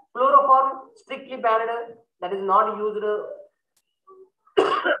anesthesia. Chloroform strictly banned that is not used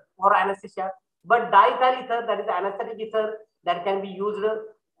for anesthesia, but diethyl ether, that is anesthetic ether, that can be used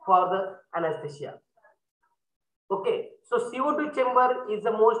for the anesthesia. Okay, so CO2 chamber is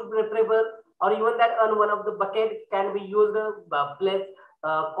the most preferable, or even that on one of the bucket can be used.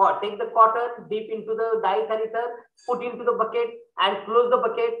 Take the cotton, dip into the diethyl ether, put into the bucket and close the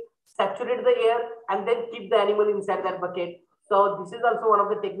bucket, saturate the air, and then keep the animal inside that bucket. So this is also one of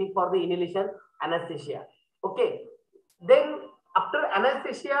the technique for the inhalation anesthesia. Okay, then after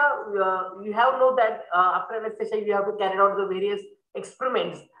anesthesia, you have know that after anesthesia you have to carry out the various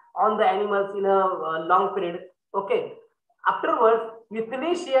experiments on the animals in a long period. Okay, afterwards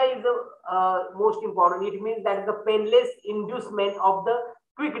euthanasia is the most important. It means that is the painless inducement of the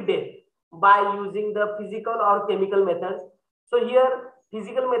quick death by using the physical or chemical methods. So here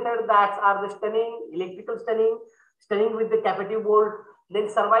physical methods that are the stunning, electrical stunning, stunning with the captive bolt, then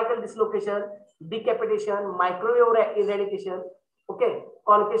cervical dislocation, decapitation, microwave eradication, okay,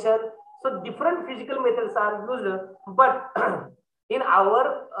 concussation. So different physical methods are used, but in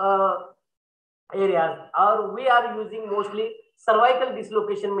our areas, or we are using mostly cervical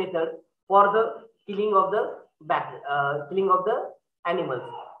dislocation method for the killing of the killing of the animals.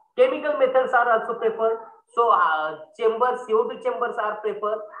 Chemical methods are also preferred. So chambers, CO2 chambers are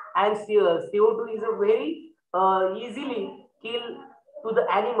preferred, and CO2 is a very easily kill to the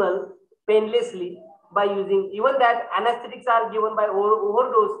animal painlessly by using, even that anesthetics are given by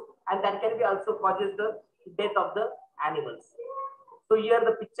overdose, and that can be also causes the death of the animals. So here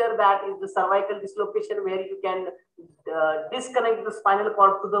the picture that is the cervical dislocation, where you can disconnect the spinal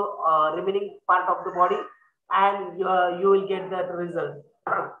cord to the remaining part of the body, and you will get that result.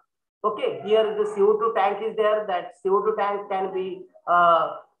 Okay, here the CO2 tank is there. That CO2 tank can be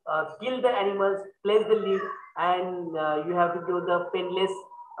kill the animals, place the lid, and you have to give the painless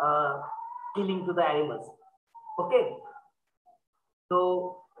killing to the animals. Okay,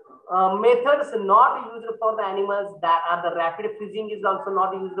 so methods not used for the animals, that are the rapid freezing is also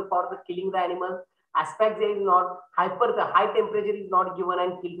not used for the killing the animals. Asphyxia is not, the high temperature is not given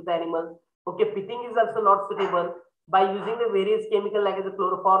and kill to the animals. Okay, pitting is also not suitable by using the various chemical like the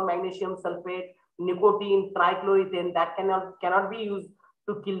chloroform, magnesium sulfate, nicotine, trichloroethane, that cannot be used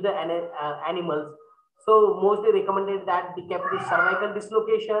to kill the animals. So mostly recommended that decapitation, cervical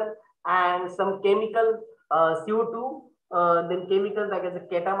dislocation, and some chemical CO2. Then chemicals like as a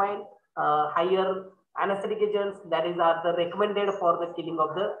ketamine, higher anesthetic agents, that is are the recommended for the killing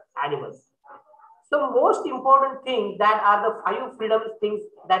of the animals. So most important thing that are the 5 freedoms things,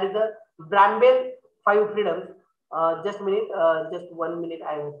 that is the Bramble 5 freedoms. Just a minute, just 1 minute.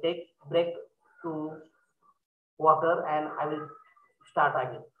 I will take break to water and I will start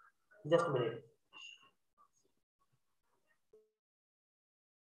again. Just a minute.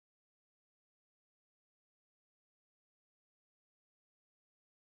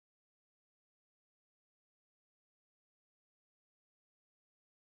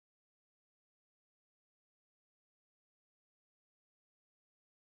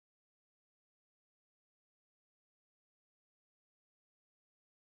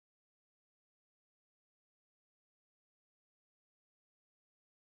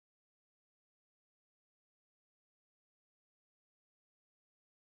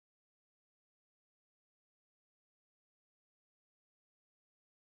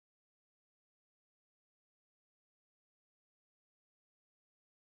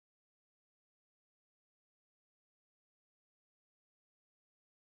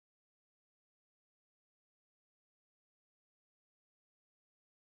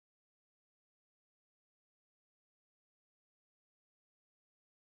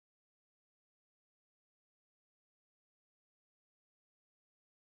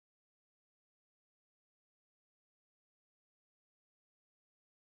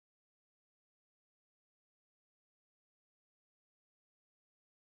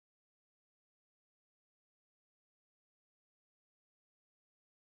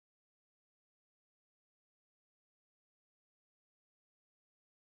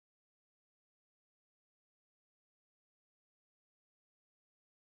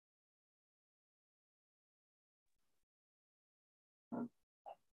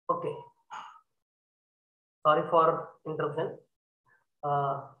 Okay. Sorry for interruption.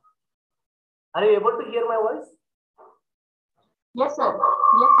 Are you able to hear my voice? Yes, sir.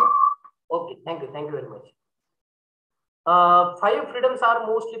 Yes, sir. Okay, thank you. Thank you very much. 5 freedoms are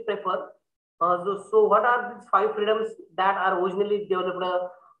mostly preferred. So what are these 5 freedoms that are originally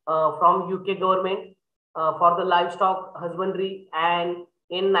developed from UK government for the livestock husbandry, and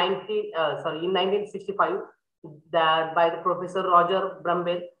in 1965 that by the Professor Roger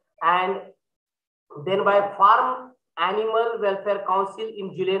Brumble, and then by Farm Animal Welfare Council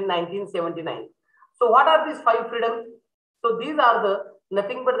in July 1979. So what are these 5 freedoms? So these are the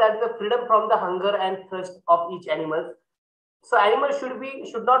nothing but that is the freedom from the hunger and thirst of each animal. So animals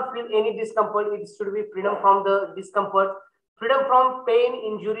should not feel any discomfort. It should be freedom from the discomfort, freedom from pain,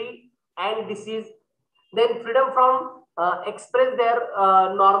 injury, and disease. Then freedom from express their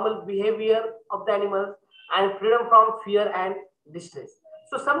normal behavior of the animals, and freedom from fear and distress.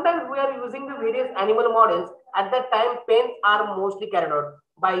 So sometimes we are using the various animal models. At that time, pains are mostly carried out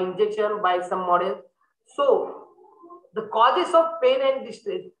by injection by some models. So the causes of pain and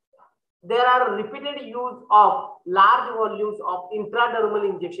distress, there are repeated use of large volumes of intradermal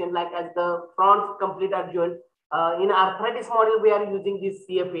injection, like as the front complete adjoint. In arthritis model, we are using this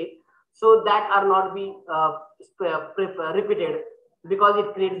CFA, so that are not be repeated because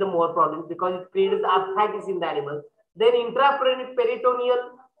it creates the more problems, because it creates arthritis in the animal. Then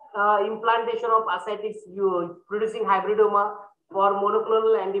intraperitoneal implantation of ascites producing hybridoma for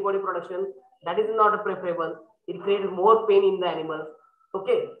monoclonal antibody production, that is not preferable. It creates more pain in the animals.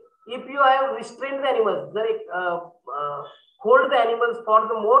 Okay, if you have restrained the animals, hold the animals for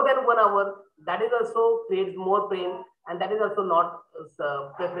the more than 1 hour, that is also creates more pain, and that is also not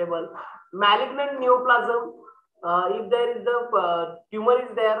preferable. Malignant neoplasm, if there is the tumor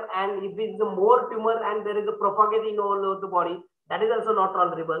is there, and if it is a more tumor and there is a propagating all over the body, that is also not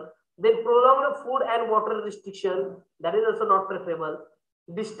tolerable. Then prolonged food and water restriction, that is also not preferable.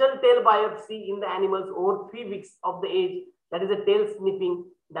 Distal tail biopsy in the animals over 3 weeks of the age, that is a tail snipping,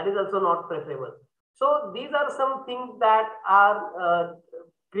 that is also not preferable. So these are some things that are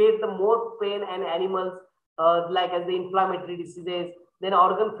create the more pain and animals, like as the inflammatory diseases, then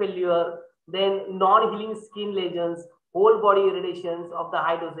organ failure, then non-healing skin lesions, whole body irritations of the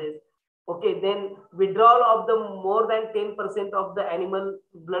high doses. Okay, then withdrawal of the more than 10% of the animal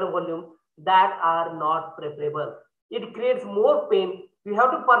blood volume, that are not preferable. It creates more pain. We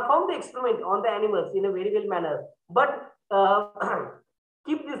have to perform the experiment on the animals in a very well manner, but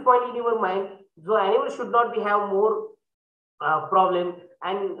keep this point in your mind. So animals should not be have more problem,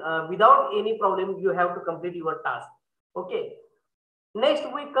 and without any problem you have to complete your task. Okay, next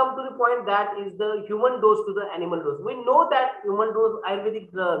we come to the point that is the human dose to the animal dose. We know that human dose,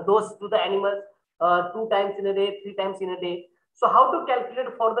 Ayurvedic dose to the animals 2 times in a day, 3 times in a day. So how to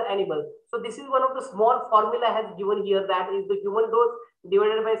calculate for the animal? So this is one of the small formula has given here, that is the human dose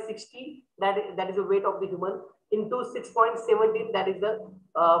divided by 60, that is the weight of the human, into 6.17, that is the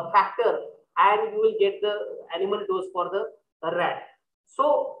factor, and you will get the animal dose for the rat.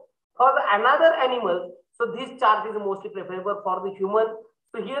 So for the another animal, so this chart is mostly preferable for the human.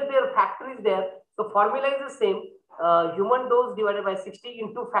 So here their factor is there. So formula is the same, human dose divided by 60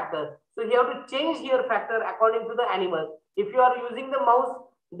 into factor. So you have to change here factor according to the animal. If you are using the mouse,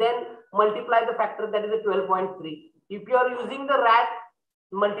 then multiply the factor, that is a 12.3. If you are using the rat,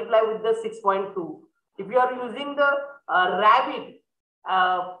 multiply with the 6.2. If you are using the rabbit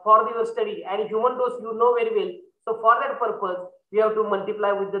for your study, and human dose you know very well, so for that purpose we have to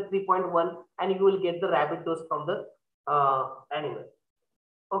multiply with the 3.1, and you will get the rabbit dose from the animal.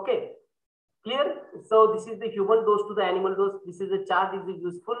 Okay, clear? So this is the human dose to the animal dose. This is the chart is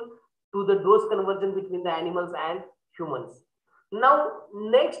useful to the dose conversion between the animals and humans. Now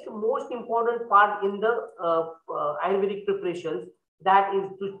next most important part in the Ayurvedic preparations, that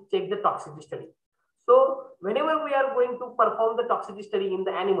is to check the toxicity study. So whenever we are going to perform the toxicity study in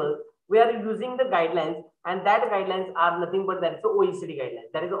the animal, we are using the guidelines, and that guidelines are nothing but that is the OECD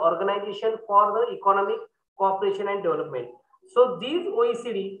guidelines. That is the Organization for the Economic Cooperation and Development. So these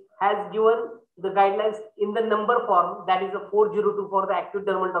OECD has given the guidelines in the number form, that is the 402 for the acute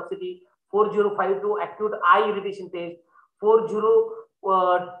dermal toxicity, 4052 acute eye irritation test,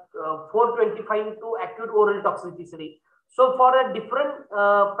 425 to acute oral toxicity study. So for a different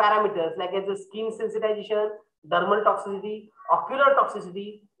parameters, like as the skin sensitization, dermal toxicity, ocular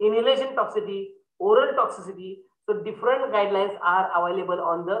toxicity, inhalation toxicity, oral toxicity, so different guidelines are available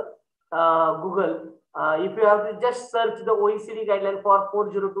on the Google. If you have to just search the OECD guideline for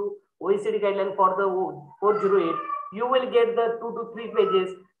 402, OECD guideline for the 408, you will get the 2 to 3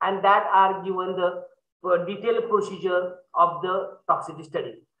 pages, and that are given the detailed procedure of the toxicity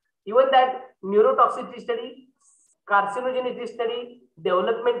study. Even that neurotoxicity study, carcinogenicity study,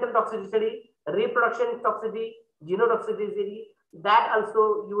 developmental toxicity study, reproduction toxicity, genotoxicity, that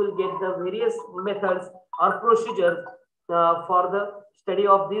also you will get the various methods or procedures for the study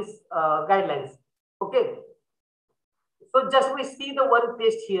of these guidelines. Okay. So just we see the one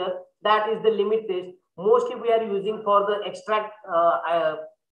test here, that is the limit test. Mostly we are using for the extract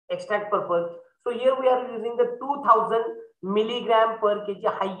purpose. So here we are using the 2000 milligram per kg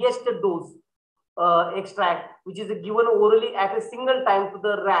highest dose extract, which is given orally at a single time to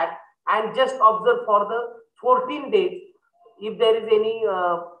the rat, and just observe for the 14 days if there is any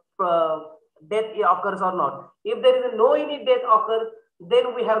death occurs or not. If there is no any death occurs,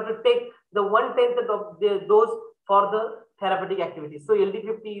 then we have to take the 1/10 of the dose for the therapeutic activity. So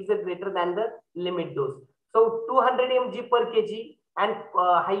LD50 is greater than the limit dose. So 200 mg per kg and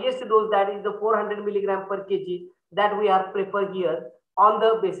highest dose, that is the 400 milligram per kg, that we are prefer here on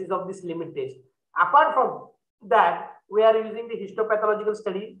the basis of this limit test. Apart from that, we are using the histopathological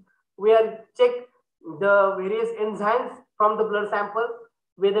study. We are check the various enzymes from the blood sample,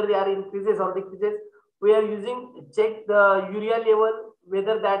 whether they are increases or decreases. We are using check the urea level,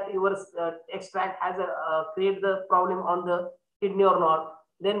 whether that your extract has create the problem on the kidney or not.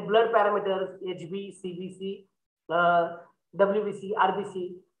 Then blood parameters, HB, CBC, WBC,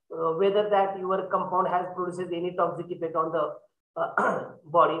 RBC, whether that your compound has produces any toxic effect on the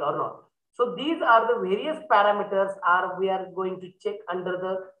body or not. So these are the various parameters we are going to check under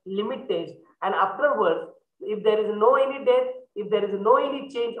the limit test, and afterwards, if there is no any death, if there is no any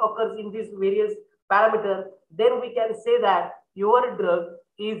change occurs in these various parameters, then we can say that your drug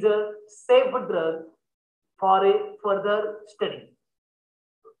is a safe drug for a further study.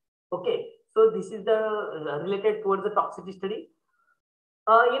 Okay, so this is the related towards the toxicity study.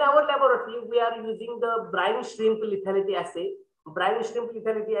 In our laboratory, we are using the brine shrimp lethality assay. Brine shrimp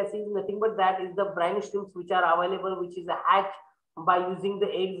lethality assay is nothing but that is the brine shrimps which are available, which is hatched by using the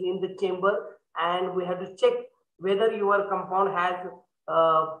eggs in the chamber, and we have to check whether your compound has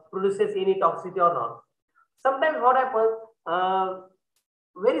produces any toxicity or not. Sometimes what happens,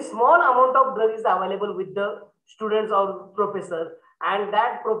 very small amount of drug is available with the students or professors, and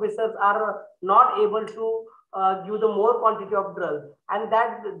that professors are not able to give the more quantity of drug, and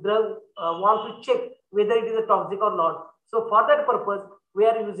that drug want to check whether it is a toxic or not. So for that purpose, we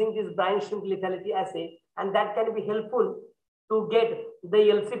are using this brine shrimp lethality assay, and that can be helpful to get the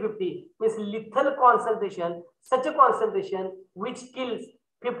LC50, means lethal concentration, such a concentration which kills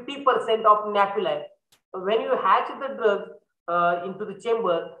 50% of napuli. When you hatch the drug into the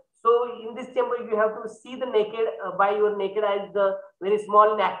chamber, so in this chamber you have to see the naked by your naked eyes the very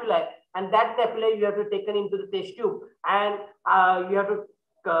small napuli, and that napuli you have to taken into the test tube, and you have to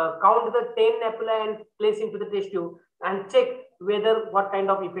count the 10 napuli and place into the test tube and check whether what kind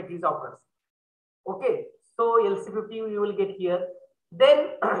of effect is occurs. Okay, so LC50 you will get here.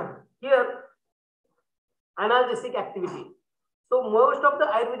 Then here analgesic activity. So most of the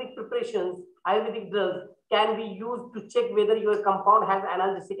Ayurvedic preparations, Ayurvedic drugs can be used to check whether your compound has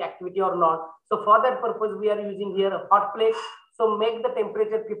analgesic activity or not. So for that purpose, we are using here a hot plate. So make the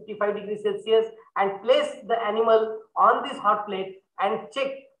temperature 55 degrees Celsius and place the animal on this hot plate and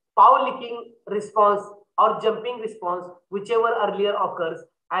check pow licking response or jumping response, whichever earlier occurs.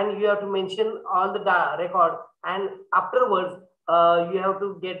 And you have to mention all the record, and afterwards you have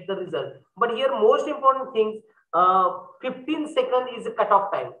to get the result. But here most important things, 15 seconds is a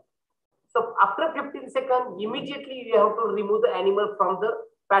cutoff time. So after 15 seconds, immediately you have to remove the animal from the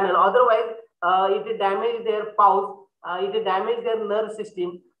panel. Otherwise, it will damage their pouch, it will damage their nerve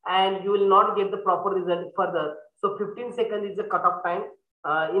system, and you will not get the proper result further. So 15 seconds is the cutoff time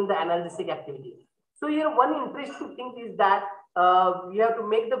in the analgesic activity. So here one interesting thing is that we have to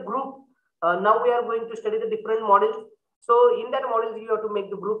make the group. Now we are going to study the different models. So in that models, you have to make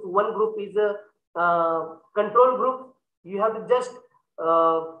the group. One group is a control group. You have to just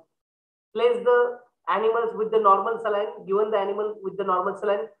place the animals with the normal saline, given the animal with the normal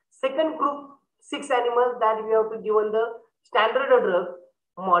saline. Second group, 6 animals that you have to given the standard drug,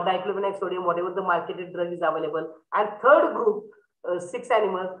 diclofenac sodium, whatever the marketed drug is available. And third group, 6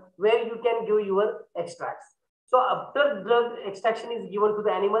 animals where you can give your extracts. So after drug extraction is given to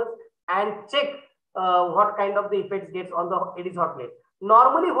the animals and check what kind of the effects gets on the Aedes hot plate.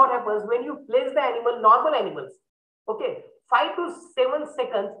 Normally what happens when you place the animal, normal animals, okay, 5 to 7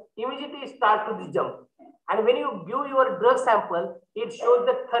 seconds, immediately start to jump. And when you give your drug sample, it shows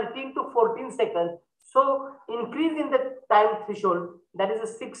that 13 to 14 seconds. So increase in the time threshold, that is a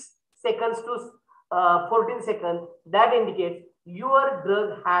 6 seconds to 14 seconds, that indicates your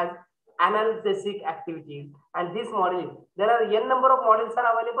drug has analgesic activity. And this model, there are n number of models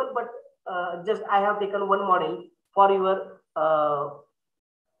are available, but just I have taken one model for your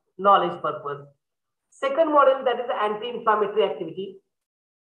knowledge purpose. Second model, that is the anti-inflammatory activity.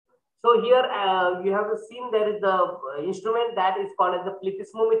 So here you have seen there is the instrument that is called as the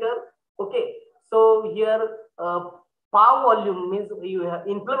plethysmometer. Okay, so here power volume means you have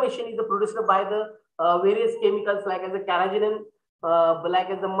inflammation is produced by the various chemicals like as the carrageenan, like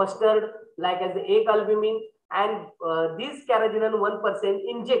as the mustard, like as the egg albumin, and these carrageenan 1%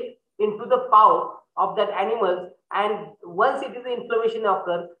 inject into the paw of that animal, and once it is the inflammation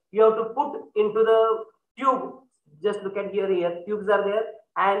occurs, you have to put into the tube. Just look at here, tubes are there,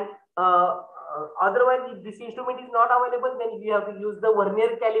 and otherwise if this instrument is not available, then you have to use the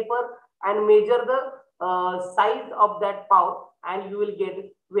vernier caliper and measure the size of that paw, and you will get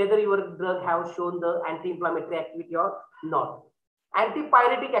whether your drug have shown the anti-inflammatory activity or not.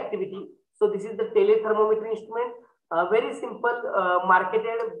 Antipyretic activity. So this is the telethermometer instrument. Very simple,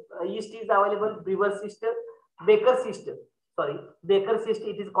 marketed yeast is available, Brewer's yeast, Baker's yeast. Sorry, Baker's yeast.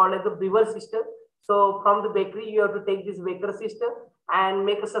 It is called as the Brewer's yeast. So from the bakery, you have to take this Baker's yeast and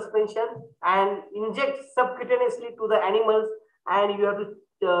make a suspension and inject subcutaneously to the animals, and you have to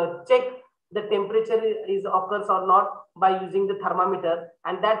check the temperature is occurs or not by using the thermometer,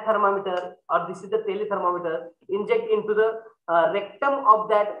 and that thermometer, or this is the telethermometer, inject into the rectum of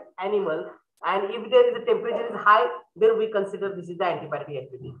that animal, and if there is a temperature is high, then we consider this is the antipyretic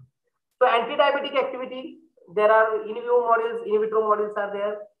activity. So anti-diabetic activity, there are in vivo models, in vitro models are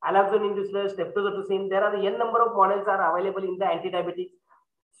there, alloxan inducer, streptozotocin, there are n number of models are available in the anti-diabetic.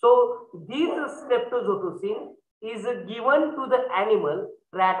 So these streptozotocin is given to the animal,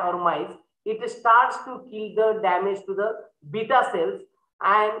 rat or mice. It starts to kill the damage to the beta cells,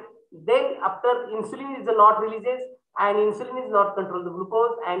 and then after insulin is not releases, and insulin is not control the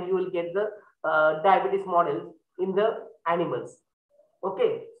glucose, and you will get the diabetes model in the animals.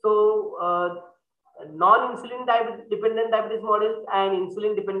 Okay, so non-insulin dependent diabetes models and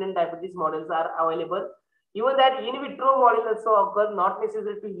insulin dependent diabetes models are available. Even that in vitro model also occurs, not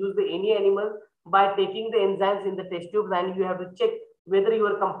necessary to use the any animal, by taking the enzymes in the test tubes, and you have to check whether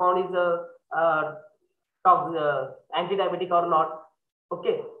your compound is a anti-diabetic or not.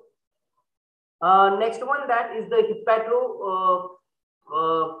 Okay. Next one, that is the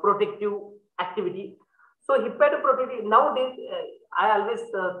hepatoprotective activity. So hepatoprotective, nowadays, I always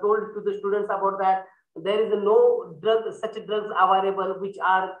told to the students about that there is no drug, such drugs available which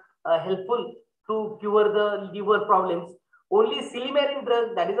are helpful to cure the liver problems. Only silimarin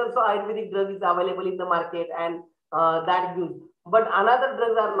drug, that is also Ayurvedic drug, is available in the market, and that used. But another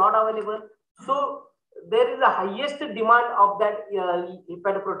drugs are not available. So there is a highest demand of that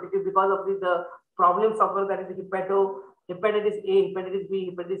hepatoprotective because of the problems occur, that is hepatitis A, hepatitis B,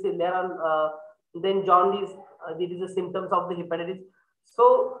 hepatitis C. There are then jaundice. These are the symptoms of the hepatitis.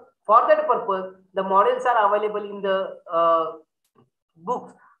 So for that purpose, the models are available in the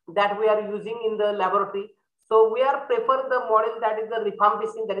books that we are using in the laboratory. So we are prefer the model that is the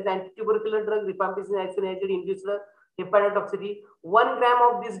rifampicin, that is antitubercular drug, rifampicin isoniazid inducer hepatotoxicity. 1 gram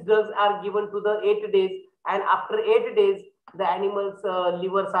of these drugs are given to the 8 days, and after 8 days, the animals'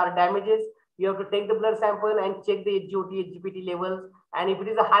 livers are damaged. You have to take the blood sample and check the HGOT, HGPT levels, and if it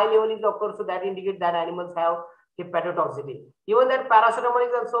is a high level is occurs, so that indicates that animals have hepatotoxicity. Even that paracetamol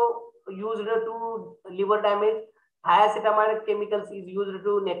is also used to liver damage. Thiacetamide chemicals is used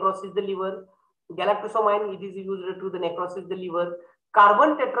to necrosis the liver. Galactosamine, it is used to the necrosis the liver.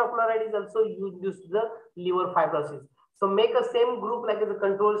 Carbon tetrachloride is also used to the liver fibrosis. So make a same group like as a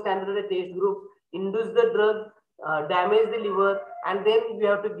control standard test group, induce the drug, damage the liver, and then you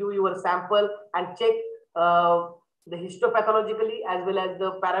have to give your sample and check the histopathologically as well as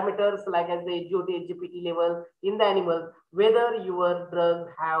the parameters like as the HGOT, HGPT level in the animal, whether your drug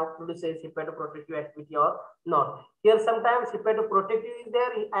have produces hepatoprotective activity or not. Here sometimes hepatoprotective is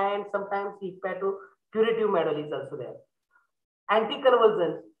there, and sometimes hepatocurative model is also there.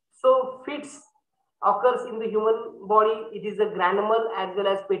 Anticonvulsant. So fits occurs in the human body. It is a granular as well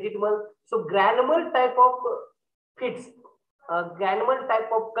as petimal. So granular type of fits, granular type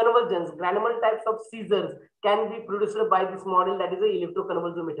of convulsions, granular types of seizures can be produced by this model, that is the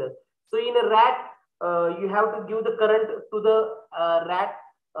electroconvulsometer. So in a rat, you have to give the current to the rat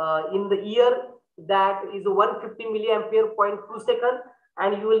in the ear, that is 150 milliampere 0.2 second,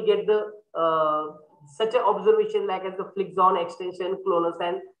 and you will get the such an observation like as the flexon extension, clonus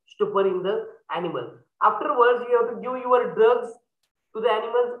and stupor in the animal. Afterwards, you have to give your drugs to the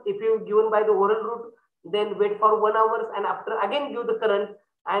animals. If you given by the oral route, then wait for 1 hour, and after again give the current,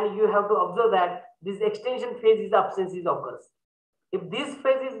 and you have to observe that this extension phase is absence is occurs. If this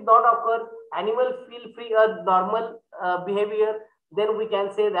phase is not occur, animal feel free a normal behavior, then we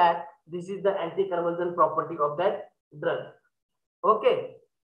can say that this is the anticonvulsant property of that drug. Okay.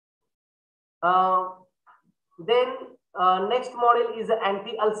 Then next model is the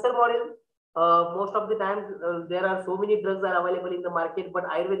anti-ulcer model. Most of the times there are so many drugs are available in the market, but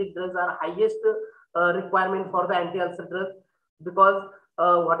Ayurvedic drugs are highest requirement for the anti-ulcer drugs, because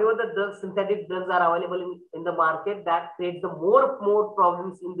whatever the drugs, synthetic drugs are available in the market, that creates the more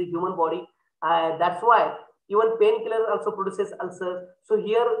problems in the human body. That's why Even painkiller also produces ulcer. So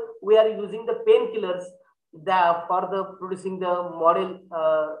here we are using the painkillers for the producing the model,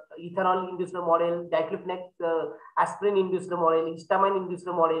 ethanol induced model, diclofenac aspirin induced model, histamine induced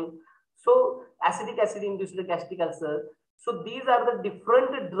model. So acetic acid induced gastric ulcer. So these are the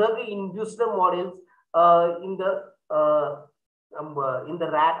different drug induced models in the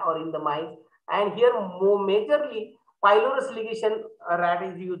rat or in the mice. And here majorly pylorus ligation rat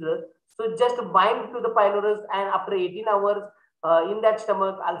is used. So just bind to the pylorus, and after 18 hours in that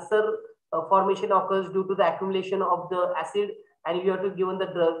stomach, ulcer formation occurs due to the accumulation of the acid, and you have to given the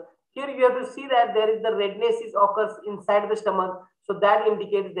drug. Here you have to see that there is the redness occurs inside the stomach. So that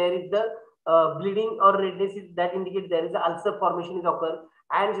indicates there is the bleeding or redness that indicates there is the ulcer formation is occur.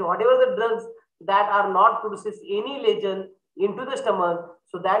 And whatever the drugs that are not produces any lesion into the stomach,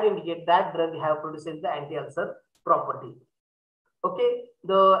 so that indicates that drug have produces the anti-ulcer property. Okay,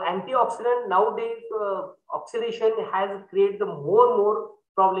 the antioxidant nowadays oxidation has created the more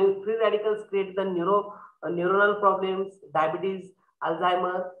problems. Free radicals create the neuronal problems, diabetes,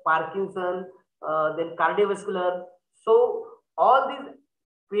 Alzheimer, Parkinson, then cardiovascular. So all these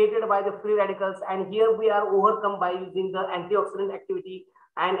created by the free radicals, and here we are overcome by using the antioxidant activity,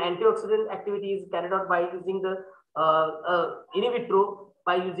 and antioxidant activity is carried out by using the in vitro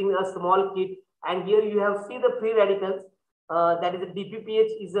by using a small kit. And here you have see the free radicals. That is a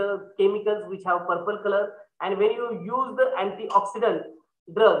DPPH is a chemicals which have purple color, and when you use the antioxidant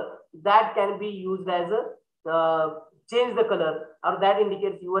drug, that can be used as a change the color, or that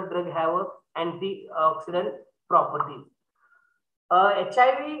indicates your drug have a antioxidant properties.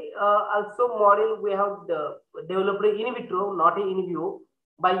 HIV also model we have developed in vitro, not in vivo,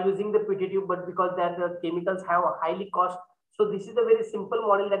 by using the PT tube, but because that the chemicals have a highly cost. So this is a very simple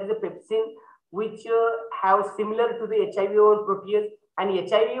model, that is a pepsin, which have similar to the HIV-1 protease, and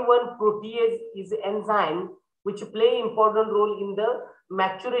HIV-1 protease is an enzyme which play important role in the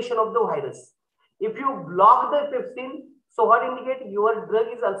maturation of the virus. If you block the pepsin, so what indicate your drug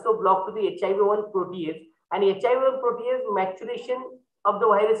is also blocked to the HIV-1 protease, and HIV-1 protease maturation of the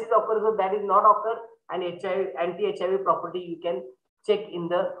viruses occurs, so that is not occur, and anti-HIV property you can check in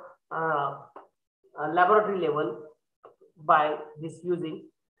the laboratory level by this using.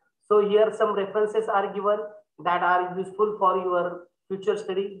 So here some references are given that are useful for your future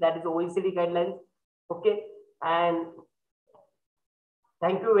study, that is OECD guidelines. Okay, and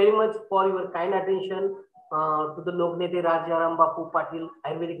thank you very much for your kind attention to the Loknete Rajarambapu Patil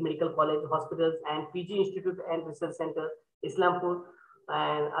Ayurvedic Medical College, Hospitals and PG Institute and Research Center, Islampur.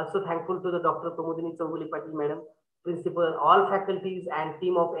 And also thankful to the Dr. Pramodini Chaubali Patil Madam, Principal, all faculties and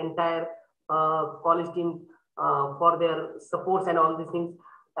team of entire college team for their supports and all these things.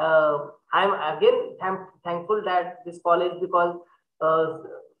 I'm again thankful that this college, because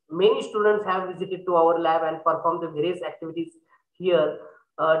many students have visited to our lab and performed the various activities here.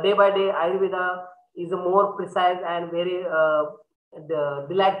 Day by day, Ayurveda is a more precise and very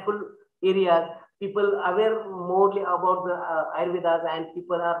delightful areas. People aware more about the Ayurvedas, and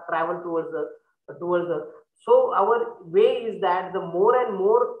people are travel towards the. So our way is that the more and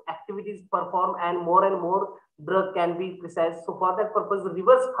more activities perform, and more drug can be precise. So for that purpose,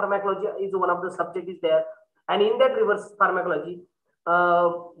 reverse pharmacology is one of the subject is there, and in that reverse pharmacology,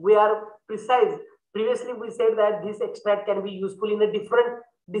 we are precise. Previously, we said that this extract can be useful in a different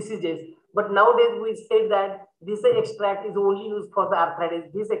diseases, but nowadays we said that this extract is only used for the arthritis.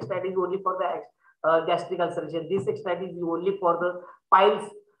 This extract is only for the gastric ulceration. This extract is only for the piles.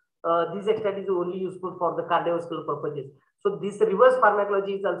 This extract is only useful for the cardiovascular purposes. So this reverse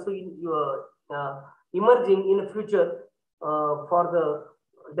pharmacology is also emerging in the future for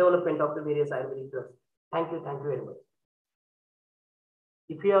the development of the various Ayurvedic drugs. Thank you very much.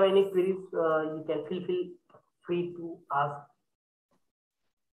 If you have any queries, you can feel free to ask.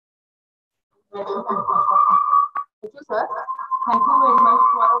 Thank you, sir. Thank you very much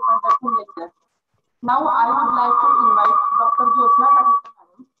for a wonderful lecture. Now I would like to invite Dr. W.S.R,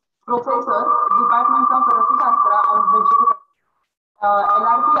 Professor, Department of Rasashastra and Vegetable,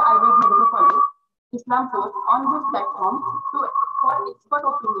 L.R.P. Ayurvedic Medical College, Islampur, on this platform for expert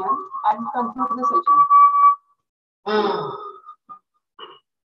opinion and conclude the session.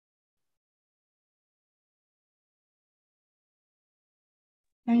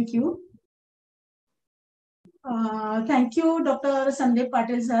 Thank you. Thank you, Dr. Sandeep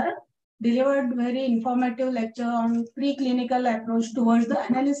Patil sir. Delivered very informative lecture on preclinical approach towards the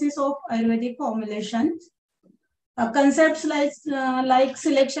analysis of Ayurvedic formulations. Concepts like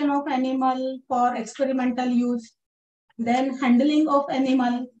selection of animal for experimental use, then handling of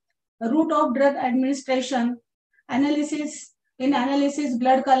animal, route of drug administration, analysis in analysis,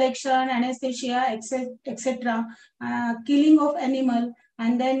 blood collection, anesthesia, etc., killing of animal,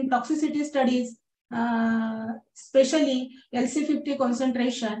 and then toxicity studies, especially LC50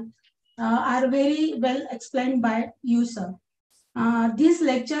 concentration, are very well explained by you, sir. This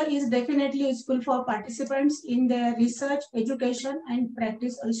lecture is definitely useful for participants in their research, education, and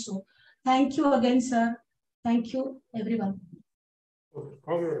practice also. Thank you again, sir. Thank you, everyone.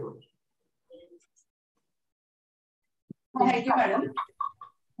 Thank you very much. Thank you, madam.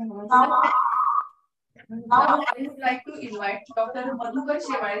 Now I would like to invite Dr. Madhukar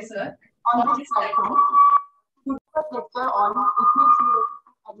Sheware, sir, on this platform to give a lecture on ethnic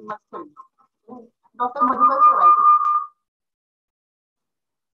animal studies. Dr. Madhukar Sheware.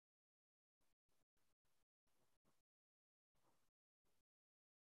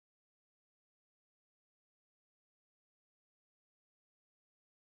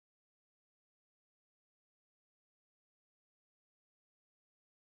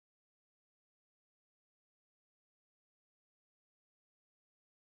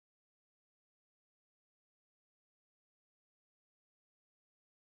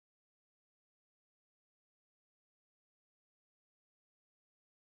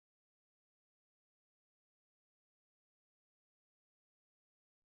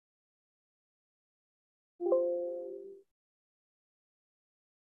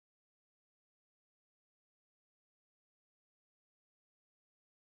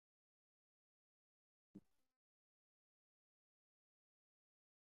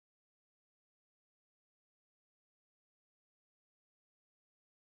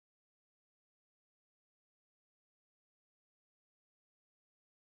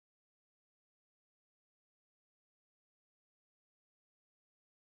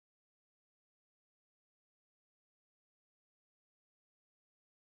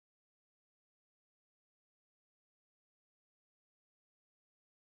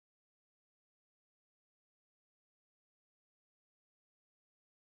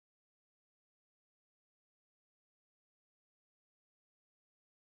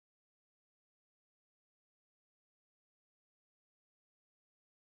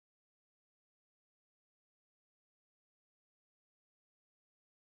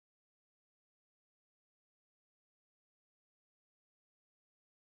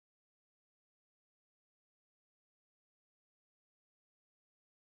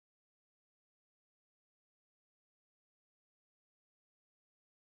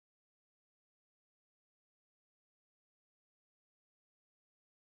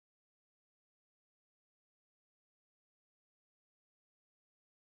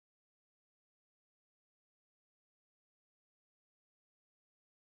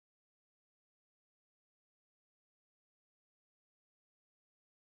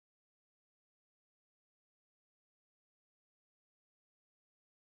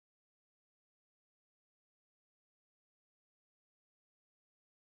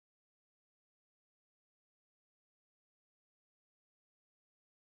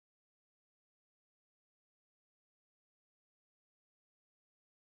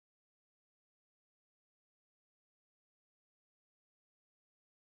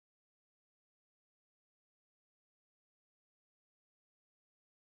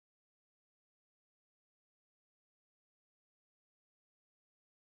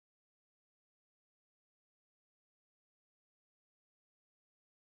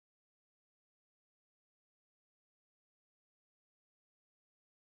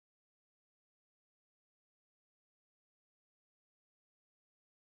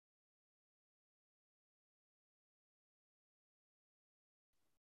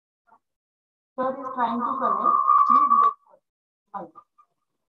 Sir is trying to connect. Please wait for it.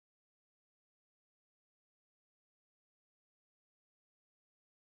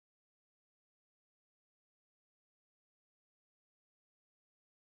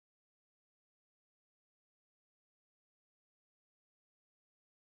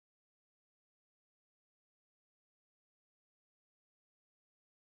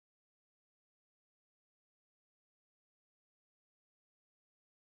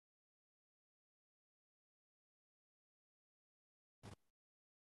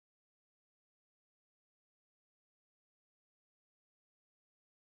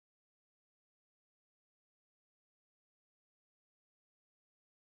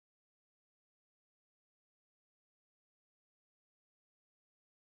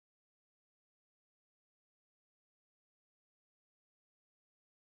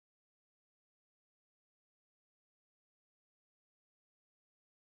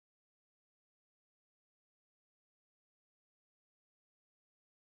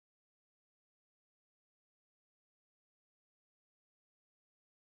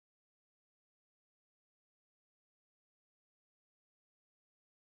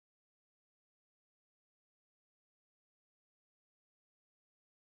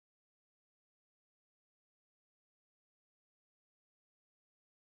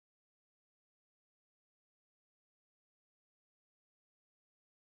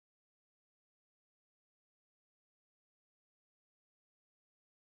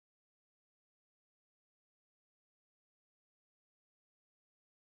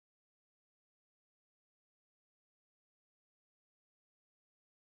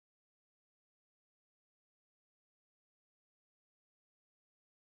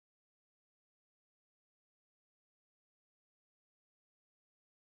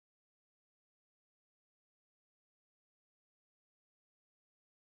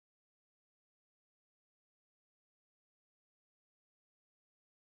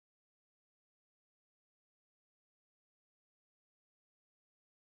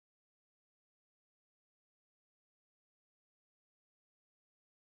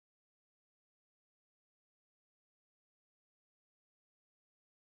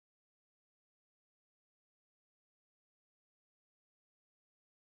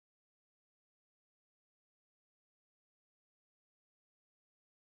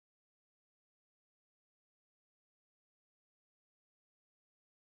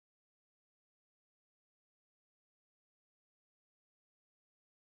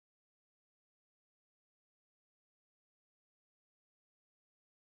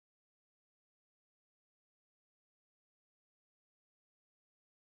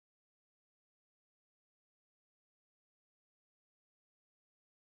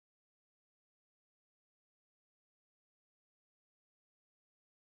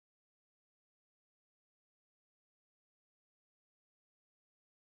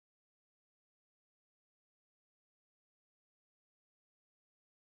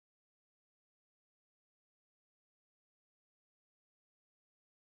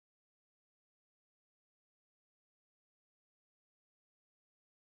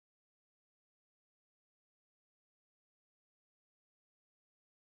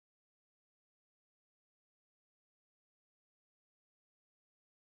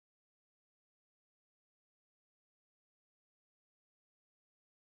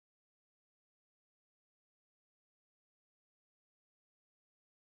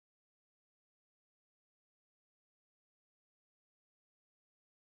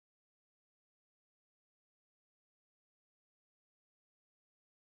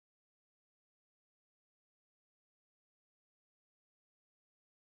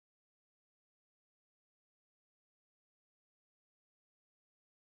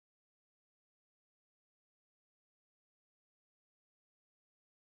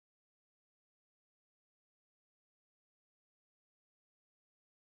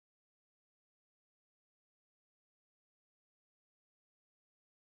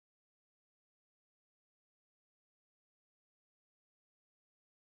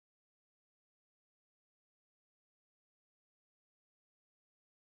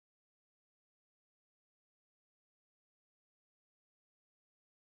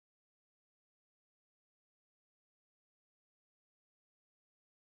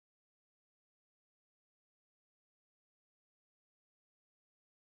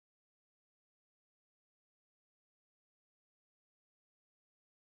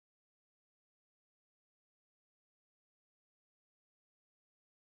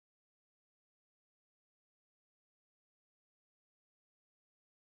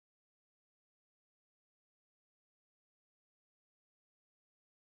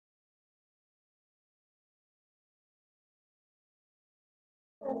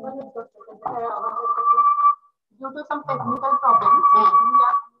 Due to some technical problems, we are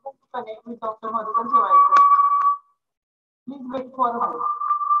unable to connect with Dr. Madhukar Jewaikar. Please wait for a while.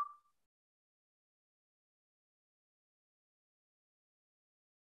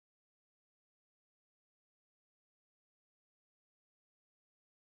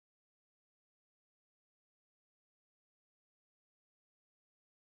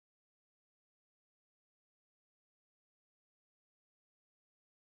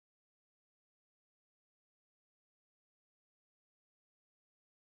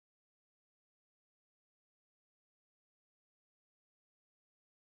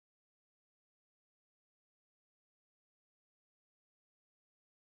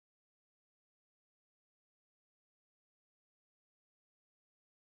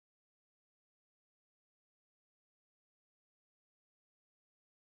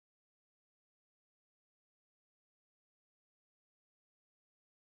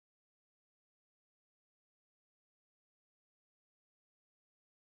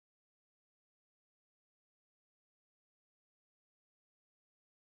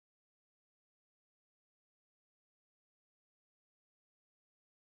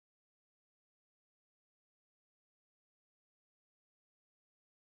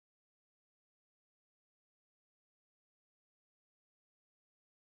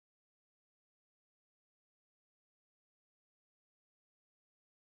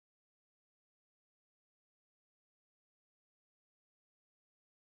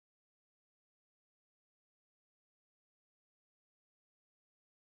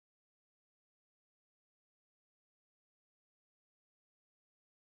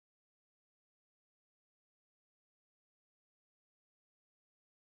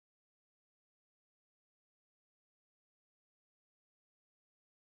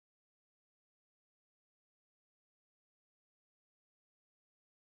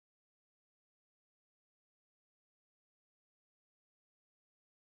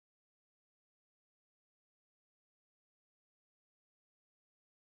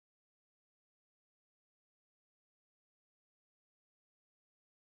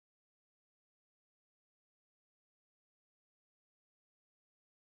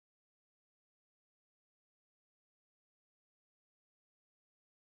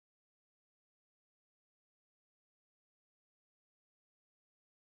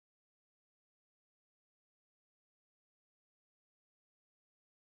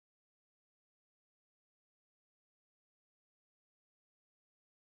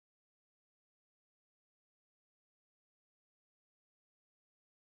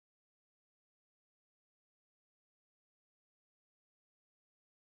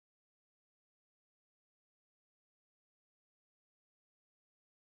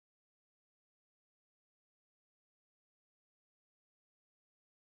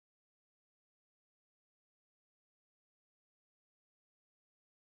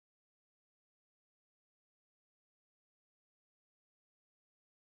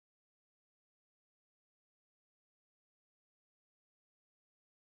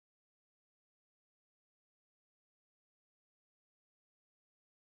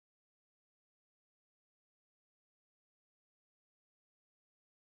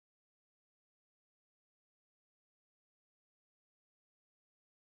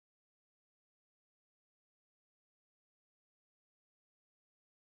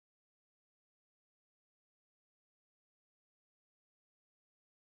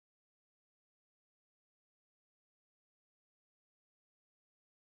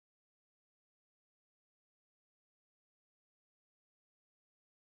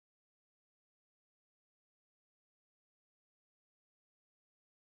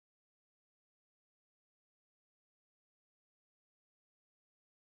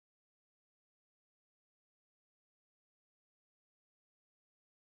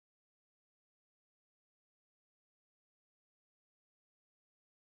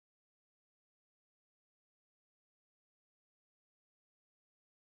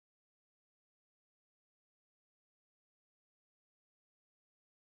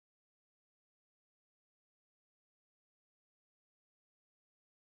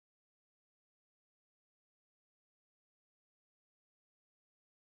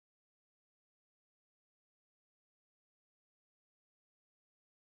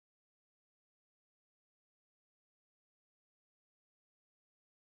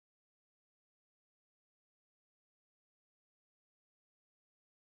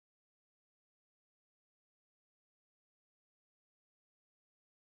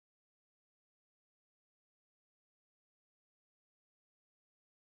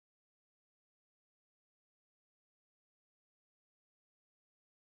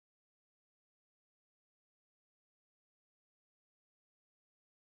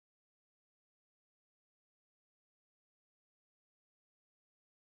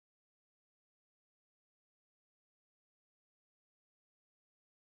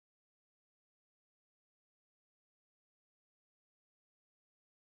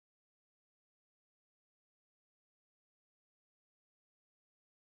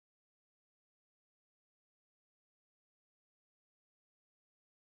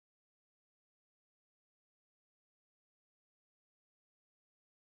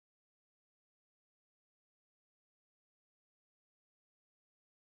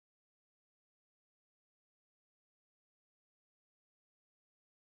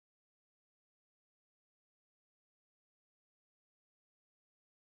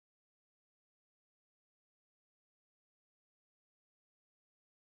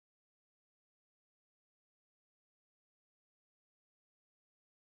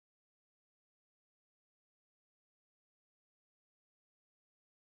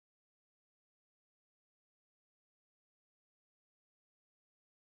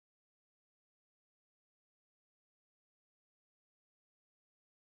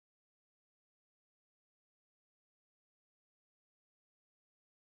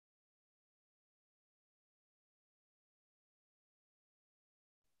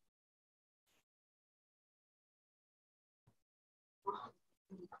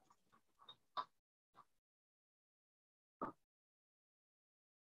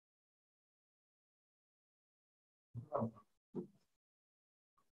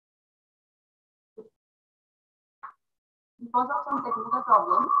 Because of some technical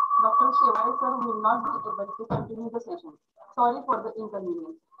problems, Dr. Shevai sir will not be able to continue the session. Sorry for the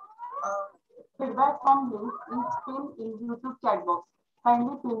inconvenience. Feedback form link is pinned in YouTube chat box.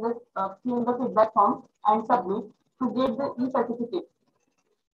 Kindly fill the feedback form and submit to get the e-certificate.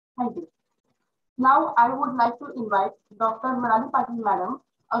 Thank you. Now I would like to invite Dr. Patil Madam,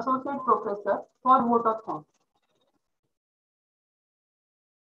 Associate Professor, for vote of thanks.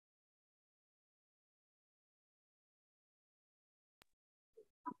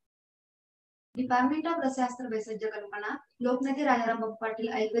 Department of Rasashastra Kalpana, Loknete Rajarambapu Patil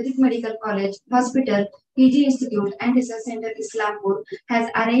Ayurvedic Medical College, Hospital, PG Institute and Research Center Islampur has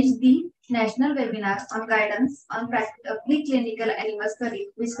arranged the national webinar on guidance on preclinical animal study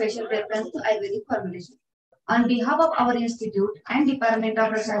with special reference to Ayurvedic formulation. On behalf of our institute and Department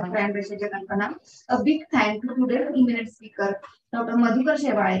of Rasashastra and Kalpana, a big thank you to today's eminent speaker, Dr. Madhukar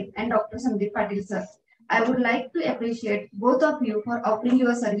Shevai and Dr. Sandeep Patil sir. I would like to appreciate both of you for offering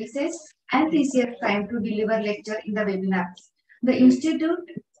your services and precious time to deliver lecture in the webinar. The institute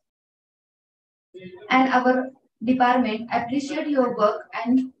and our department appreciate your work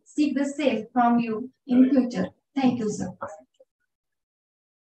and seek the same from you in future. Thank you, sir.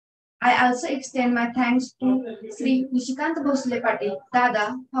 I also extend my thanks to Sri Nishikant Bhosle Patil,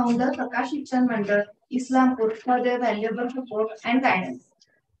 Dada, founder Prakash Shikshan Mandal, Islampur for their valuable support and guidance.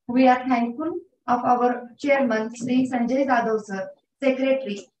 We are thankful of our chairman, Sri Sanjay Yadav sir,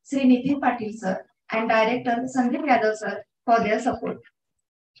 secretary, Sri Nitin Patil sir, and director, Sandeep Yadav sir, for their support.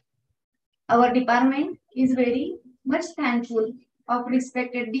 Our department is very much thankful of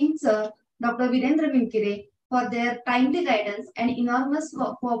respected Dean sir, Dr. Virendra Vinkire, for their timely guidance and enormous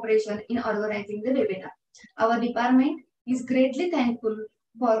cooperation in organizing the webinar. Our department is greatly thankful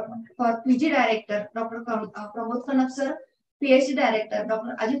for PG Director, Dr. Pramod Kanab sir, PhD Director,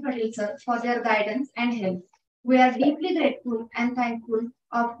 Dr. Ajit Patil sir, for their guidance and help. We are deeply grateful and thankful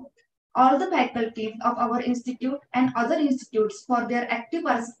of all the faculties of our institute and other institutes for their active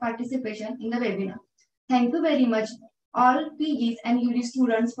participation in the webinar. Thank you very much all PGs and UD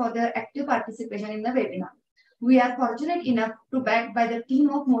students for their active participation in the webinar. We are fortunate enough to be backed by the team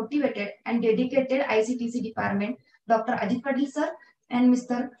of motivated and dedicated ICTC department, Dr. Ajit Patil sir and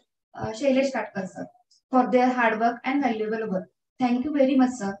Mr. Shailesh Katkar sir, for their hard work and valuable work. Thank you very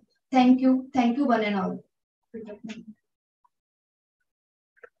much, sir. Thank you one and all.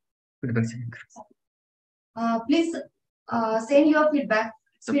 Please send your feedback.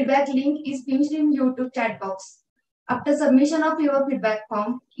 Feedback link is pinned in YouTube chat box. After submission of your feedback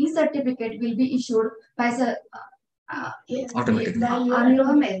form, e-certificate will be issued by automatically on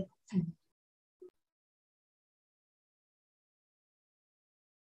your mail.